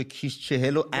کن توی کیش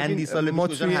 40 و اندی سال ما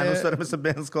توی هنوز داره مثل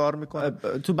بنز کار میکنه.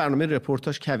 تو برنامه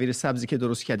رپورتاج کویر سبزی که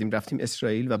درست کردیم رفتیم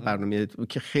اسرائیل و برنامه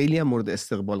که خیلی هم مورد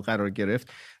استقبال قرار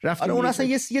گرفت رفتیم. اون اصلا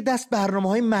یه دست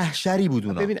برنامه‌های محشری بود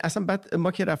اونا. ببین اصلا بعد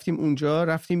ما که رفتیم اونجا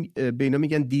رفتیم به اینا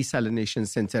میگن دیسالینیشن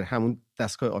سنتر، همون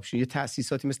دستگاه آب شیرین، یه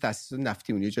تأسیساتی مثل تأسیسات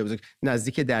نفتی اون یه جای بزرگ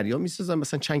نزدیک دریا میسازن،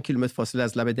 مثلا چند کیلومتر فاصله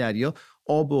از لب دریا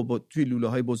آب و توی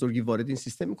لوله‌های بزرگی وارد این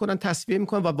سیستم میکنن، تصفیه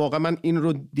میکنن و واقعا من این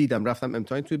رو دیدم، رفتم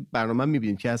امتحان توی برنامه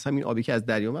میبینید که از همین آبی که از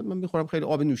دریا اومد من میخورم، خیلی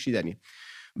آب نوشیدنی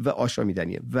و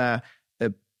آشامیدنیه و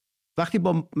وقتی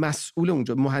با مسئول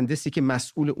اونجا، مهندسی که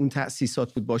مسئول اون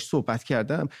تأسیسات بود، باش صحبت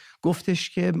کردم، گفتش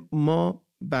که ما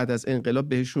بعد از انقلاب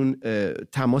بهشون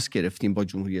تماس گرفتیم با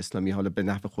جمهوری اسلامی، حالا به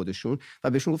نحو خودشون، و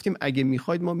بهشون گفتیم اگه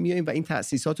میخواید ما میایم و این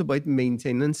تأسیسات رو باید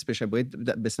مینتیننس بشه،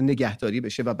 باید مثلا نگهداری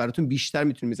بشه و براتون بیشتر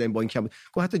میتونیم میذاریم با این کم.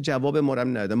 گفت حتی جواب ما رو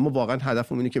ندادم. ما واقعا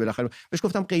هدفمون اینه که بالاخره بهش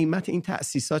گفتم قیمت این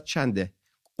تأسیسات چنده؟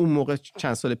 اون موقع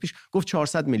چند سال پیش گفت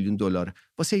 400 میلیون دلار.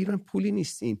 واسه ایران پولی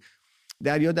نیست این.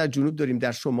 دریا در جنوب داریم،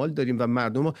 در شمال داریم و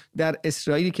مردم در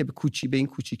اسرائیلی که به این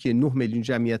کوچیکی 9 میلیون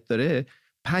جمعیت داره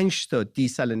 5 تا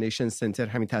دیسالینیشن سنتر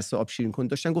همین تاسیس آب شیرین کن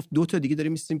داشتن. گفت 2 تا دیگه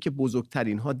داریم می‌سازیم که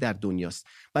بزرگترین ها در دنیاست.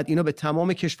 بعد اینا به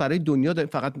تمام کشورهای دنیا دارن،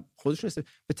 فقط خودشون نیست،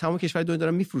 به تمام کشورهای دنیا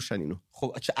دارن میفروشن اینو.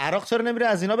 خب عراق چرا نمیره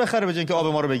از اینا بخره به جای اینکه آب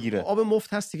ما رو بگیره؟ آب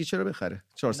مفت هستی که چرا بخره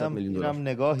 400 میلیون دلار؟ اینم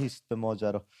نگاهی است به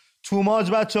ماجرا.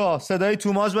 توماج بچه‌ها صدای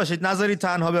توماج باشید، نذارید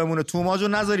تنها بمونه. توماجو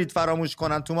نذارید فراموش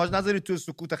کنن. توماج نذارید تو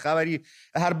سکوت خبری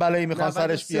هر بلایی میخوان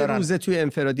سرش بیارن. 93 روزه توی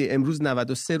انفرادی، امروز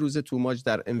 93 روزه توماج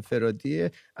در انفرادی،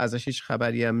 ازش هیچ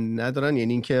خبری هم ندارن،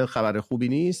 یعنی اینکه خبر خوبی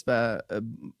نیست و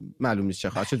معلوم نیست چه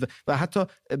خواهد شد و حتی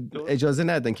اجازه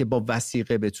ندادن که با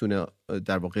وثیقه بتونه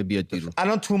در واقع بیاد بیرون.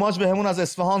 الان توماج بهمون از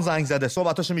اصفهان زنگ زده،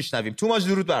 صحبتاشو میشنویم. توماج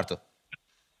درود بر تو.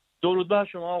 درود بر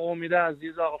شما آقا امید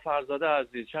عزیز، آقا فرزاد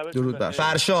عزیز. درود بر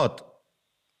فرشاد.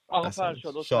 آقا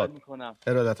فرشاد شاد میکنم.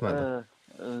 ارادتمندم.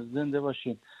 زنده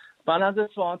باشین. من از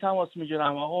اصفهان تماس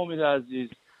میگیرم آقا امید عزیز.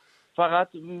 فقط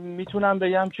میتونم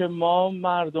بگم که ما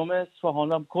مردم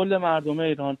اصفهان، کل مردم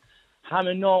ایران،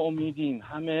 همه ناامیدیم،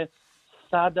 همه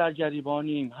سر در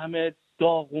گریبانیم، همه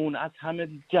داغون، از همه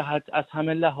جهت، از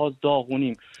همه لحاظ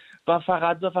داغونیم و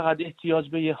فقط احتیاج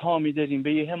به یه حامی داریم،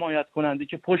 به یه حمایت کننده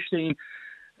که پشت این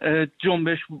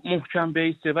جنبش محکم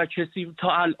بیسته و کسی تا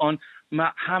الان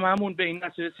هممون به این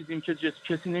نتیجه رسیدیم که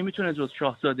کسی نمیتونه جز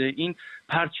شاهزاده این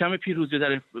پرچم پیروزی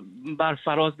در بر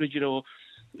فراز بگیره و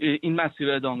این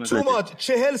مسیر ادامه بده. توماج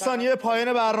 40 ثانیه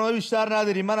پایان برنامه بیشتر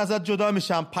نداریم، من ازت جدا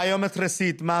میشم. پیامت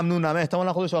رسید، ممنونم.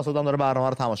 احتمالاً خود شاهزاده داره برنامه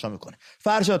رو تماشا میکنه.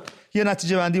 فرشاد یه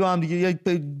نتیجه بندی با هم دیگه، یه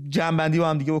جمع بندی با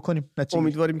هم دیگه بکنیم.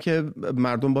 امیدواریم که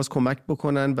مردم باز کمک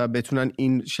بکنن و بتونن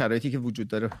این شرایطی که وجود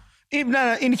داره.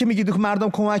 اینی که میگید مردم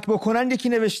کمک بکنن، یکی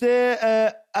نوشته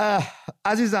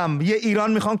عزیزم یه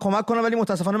ایران میخوان کمک کنن ولی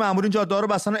متاسفانه مامورین جاده‌ها رو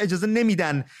بسن، اجازه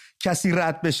نمیدن کسی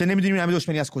رد بشه. نمیدونیم همین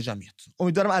دشمنی از کجا میاد.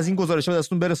 امیدوارم از این گزارش‌ها به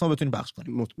دستتون برسه و بتونیم پخش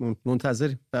کنیم.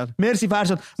 منتظریم. بله. مرسی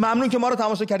فرشاد، ممنون که ما رو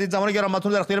تماشا کردید. زمان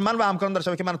گرانبهاتون در اختیار من و همکاران در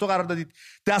شبکه من و تو قرار دادید.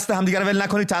 دست همدیگه رو ول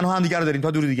نکنید، تنها همدیگه رو داریم.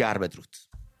 تا درود دیگر، بدرود.